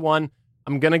 this next one,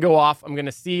 I'm going to go off. I'm going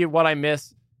to see what I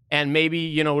miss, and maybe,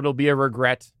 you know, it'll be a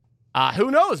regret.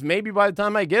 Who knows? Maybe by the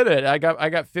time I get it, I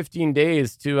got 15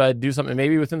 days to do something.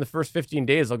 Maybe within the first 15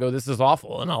 days, I'll go, this is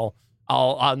awful, and I'll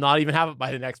not even have it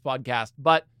by the next podcast.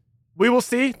 But we will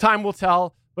see. Time will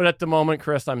tell. But at the moment,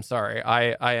 Chris, I'm sorry.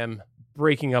 I am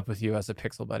breaking up with you as a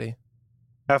Pixel buddy.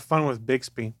 Have fun with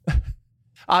Bixby.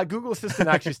 Google Assistant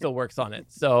actually still works on it.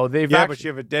 So they've but you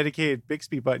have a dedicated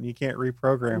Bixby button you can't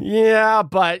reprogram. Yeah,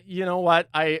 but you know what?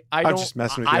 I'm just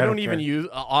messing with you. I don't even use,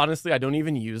 honestly, I don't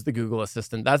even use the Google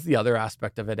Assistant. That's the other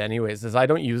aspect of it anyways, is I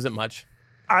don't use it much.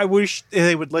 I wish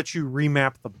they would let you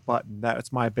remap the button.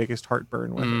 That's my biggest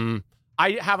heartburn with it.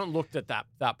 I haven't looked at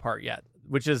that part yet,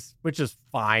 which is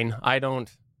fine. I don't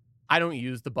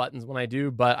use the buttons when I do,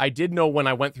 but I did know when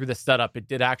I went through the setup, it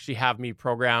did actually have me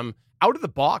program out of the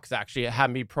box. Actually, it had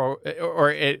me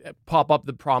it pop up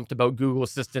the prompt about Google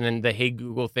Assistant and the Hey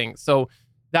Google thing. So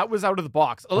that was out of the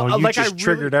box. Oh, you just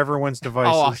triggered everyone's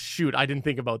devices. Oh, shoot. I didn't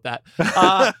think about that.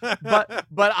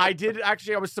 But I did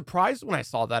actually, I was surprised when I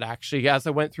saw that actually, as I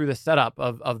went through the setup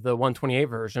of the 128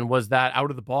 version, was that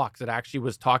out of the box, it actually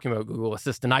was talking about Google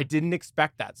Assistant. I didn't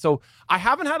expect that. So I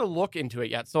haven't had a look into it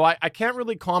yet. So I can't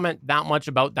really comment that much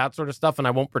about that sort of stuff. And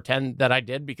I won't pretend that I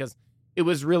did, because it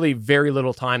was really very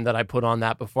little time that I put on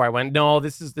that before I went, no,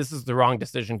 this is the wrong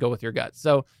decision. Go with your gut.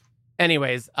 So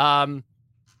anyways,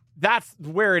 that's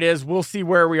where it is. We'll see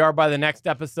where we are by the next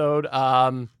episode.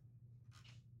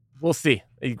 We'll see.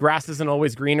 The grass isn't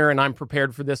always greener, and I'm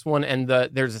prepared for this one. And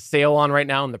there's a sale on right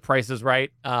now, and the price is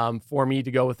right for me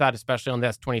to go with that, especially on the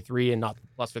S23 and not the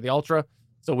Plus or the Ultra.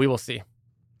 So we will see.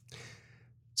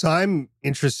 So I'm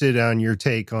interested on your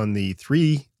take on the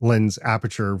 3-lens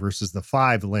aperture versus the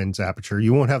 5-lens aperture.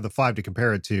 You won't have the 5 to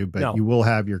compare it to, but you will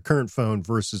have your current phone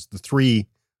versus the 3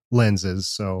 lenses.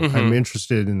 So I'm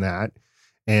interested in that.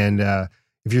 And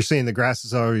if you're saying the grass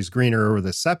is always greener over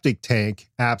the septic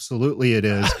tank, absolutely it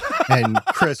is. And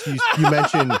Chris, you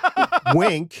mentioned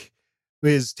Wink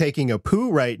is taking a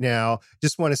poo right now.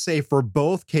 Just want to say for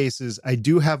both cases, I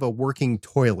do have a working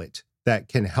toilet that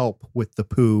can help with the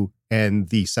poo and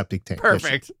the septic tank.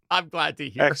 Perfect. Issue. I'm glad to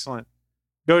hear. Excellent.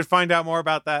 Go find out more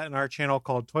about that in our channel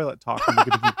called Toilet Talk on the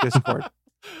Gonna Geek Discord.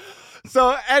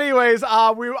 So anyways,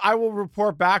 I will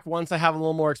report back once I have a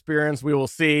little more experience. We will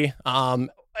see.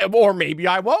 Or maybe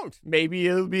I won't. Maybe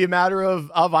it'll be a matter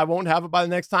of I won't have it by the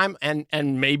next time.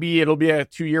 And maybe it'll be a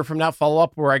 2 year from now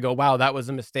follow-up where I go, wow, that was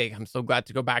a mistake. I'm so glad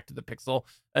to go back to the Pixel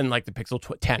and like the Pixel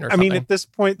 10 or something. I mean, at this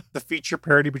point, the feature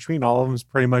parity between all of them is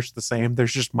pretty much the same.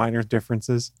 There's just minor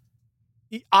differences.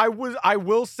 I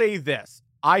will say this.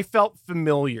 I felt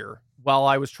familiar while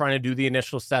I was trying to do the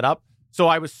initial setup. So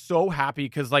I was so happy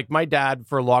because like my dad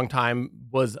for a long time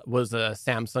was a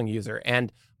Samsung user,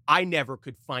 and I never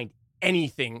could find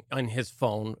anything on his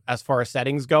phone as far as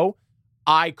settings go.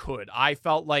 I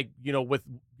felt like, you know, with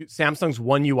Samsung's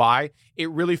One UI, it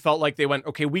really felt like they went,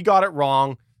 okay, we got it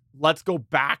wrong. Let's go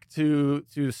back to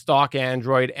stock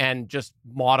Android and just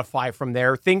modify from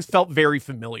there. Things felt very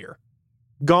familiar.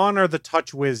 Gone are the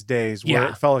TouchWiz days where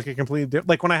it felt like a completely different.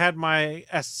 Like when I had my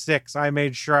S6, I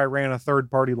made sure I ran a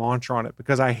third-party launcher on it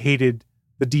because I hated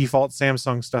the default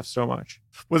Samsung stuff so much.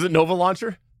 Was it Nova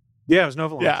Launcher? Yeah, it was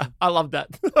Nova Launcher. Yeah, I love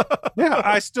that. Yeah,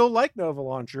 I still like Nova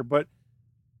Launcher, but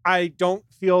I don't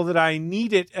feel that I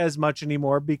need it as much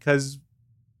anymore because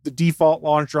the default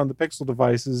launcher on the Pixel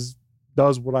devices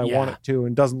does what I want it to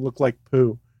and doesn't look like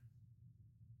poo.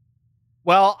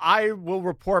 Well, I will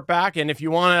report back, and if you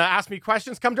want to ask me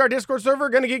questions, come to our Discord server,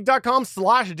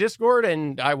 gonnageek.com/Discord,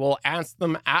 and I will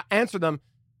answer them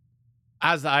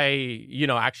as I,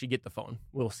 actually get the phone.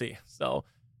 We'll see. So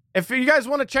if you guys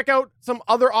want to check out some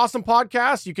other awesome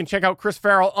podcasts, you can check out Chris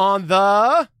Farrell on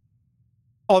the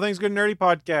All Things Good and Nerdy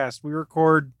podcast. We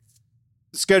record,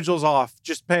 the schedule's off.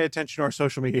 Just pay attention to our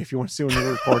social media if you want to see when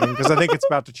we're recording, because I think it's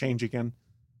about to change again.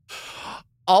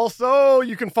 Also,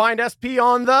 you can find SP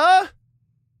on the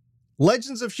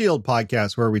Legends of S.H.I.E.L.D.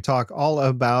 podcast, where we talk all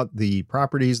about the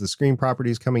screen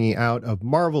properties coming out of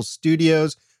Marvel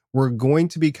Studios. We're going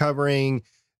to be covering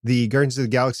the Guardians of the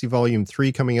Galaxy Volume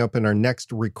 3 coming up in our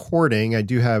next recording. I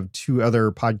do have 2 other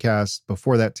podcasts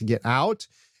before that to get out,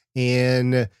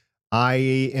 and I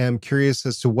am curious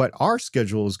as to what our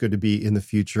schedule is going to be in the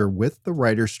future with the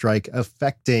writer's strike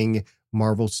affecting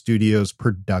Marvel Studios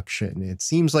production. It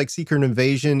seems like Secret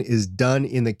Invasion is done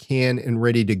in the can and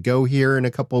ready to go here in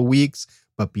a couple of weeks.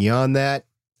 But beyond that,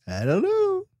 I don't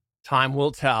know. Time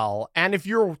will tell. And if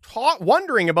you're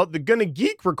wondering about the Gonna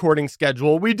Geek recording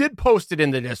schedule, we did post it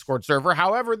in the Discord server.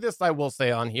 However, this I will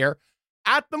say on here.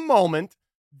 At the moment,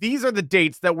 these are the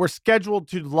dates that we're scheduled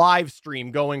to live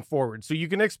stream going forward. So you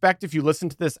can expect, if you listen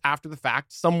to this after the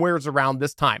fact, somewhere's around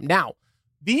this time. Now,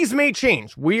 these may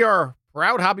change. We are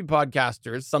proud hobby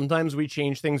podcasters. Sometimes we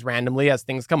change things randomly as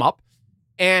things come up.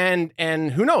 And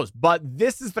who knows? But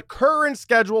this is the current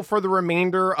schedule for the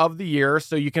remainder of the year.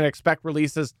 So you can expect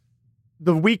releases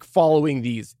the week following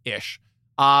these-ish.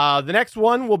 The next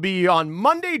one will be on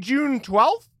Monday, June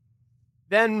 12th.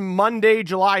 Then Monday,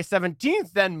 July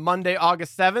 17th, then Monday,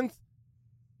 August 7th,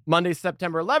 Monday,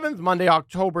 September 11th, Monday,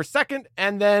 October 2nd,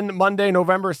 and then Monday,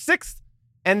 November 6th.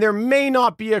 And there may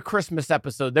not be a Christmas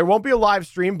episode. There won't be a live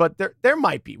stream, but there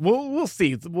might be. We'll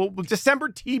see. December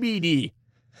TBD.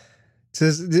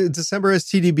 December is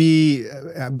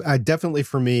TDB. Definitely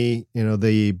for me,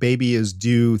 the baby is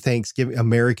due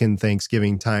American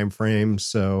Thanksgiving time frame.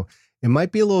 So it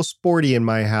might be a little sporty in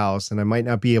my house, and I might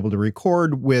not be able to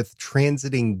record with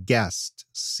transiting guests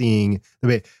seeing the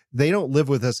baby. They don't live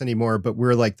with us anymore, but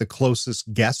we're like the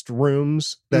closest guest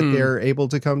rooms that they're able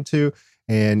to come to,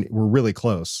 and we're really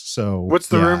close. So what's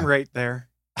the room rate there?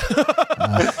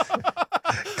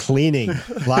 Cleaning.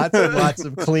 Lots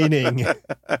of cleaning.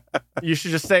 You should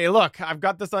just say, look, I've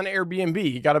got this on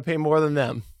Airbnb. You got to pay more than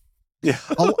them. Yeah.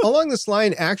 Along this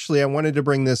line, actually, I wanted to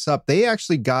bring this up. They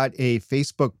actually got a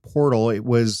Facebook portal. It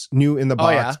was new in the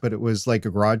box, but it was like a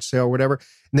garage sale or whatever.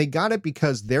 And they got it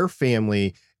because their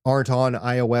family aren't on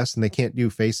iOS and they can't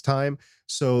do FaceTime.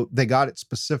 So they got it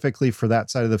specifically for that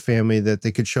side of the family that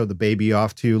they could show the baby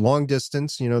off to long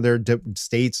distance. They're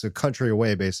states, a country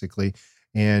away, basically.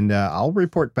 And I'll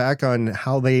report back on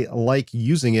how they like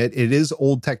using it. It is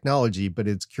old technology, but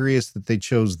it's curious that they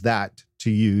chose that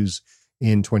to use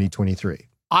in 2023.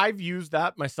 I've used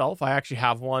that myself. I actually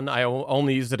have one. I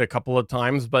only used it a couple of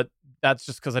times, but that's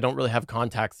just because I don't really have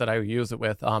contacts that I use it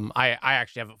with. I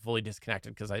actually have it fully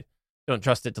disconnected because I don't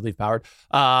trust it to leave powered,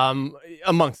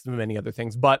 amongst many other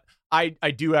things. But I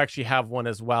do actually have one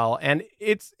as well, and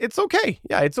it's okay.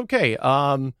 Yeah, it's okay.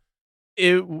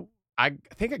 I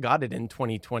think I got it in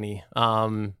 2020,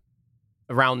 around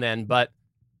then, but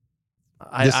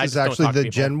this is actually the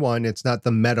Gen 1. It's not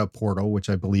the Meta portal, which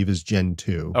I believe is Gen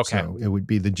 2. Okay. So it would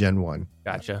be the Gen 1.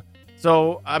 Gotcha.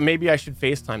 So maybe I should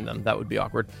FaceTime them. That would be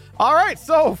awkward. All right.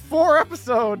 So for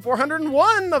episode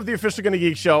 401 of the Official Gonna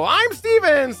Geek Show, I'm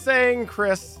Steven saying,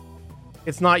 Chris,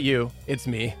 it's not you, it's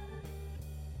me.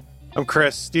 I'm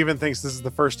Chris. Steven thinks this is the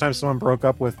first time someone broke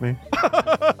up with me.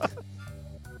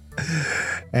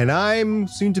 And I'm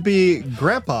soon to be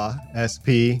Grandpa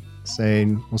SP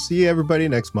saying, we'll see everybody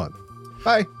next month.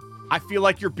 Bye. I feel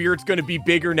like your beard's going to be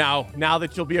bigger now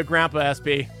that you'll be a Grandpa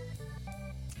SP.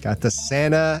 Got the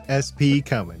Santa SP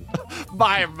coming.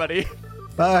 Bye, everybody.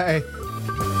 Bye.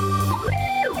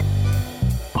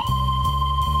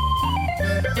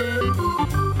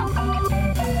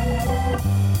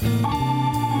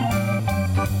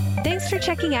 Thanks for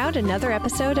checking out another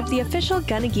episode of the official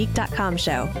GonnaGeek.com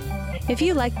show. If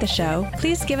you like the show,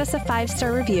 please give us a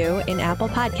 5-star review in Apple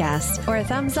Podcasts or a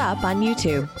thumbs up on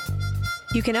YouTube.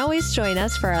 You can always join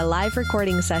us for our live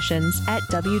recording sessions at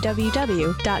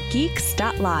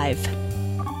www.geeks.live.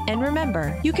 And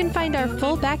remember, you can find our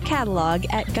full back catalog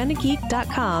at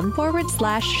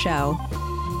GonnaGeek.com/show.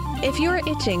 If you're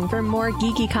itching for more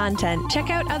geeky content, check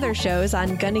out other shows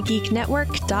on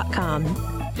GonnaGeekNetwork.com.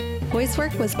 Voice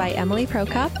work was by Emily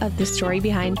Prokop of the Story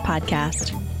Behind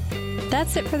podcast.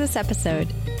 That's it for this episode.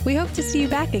 We hope to see you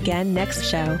back again next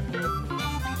show.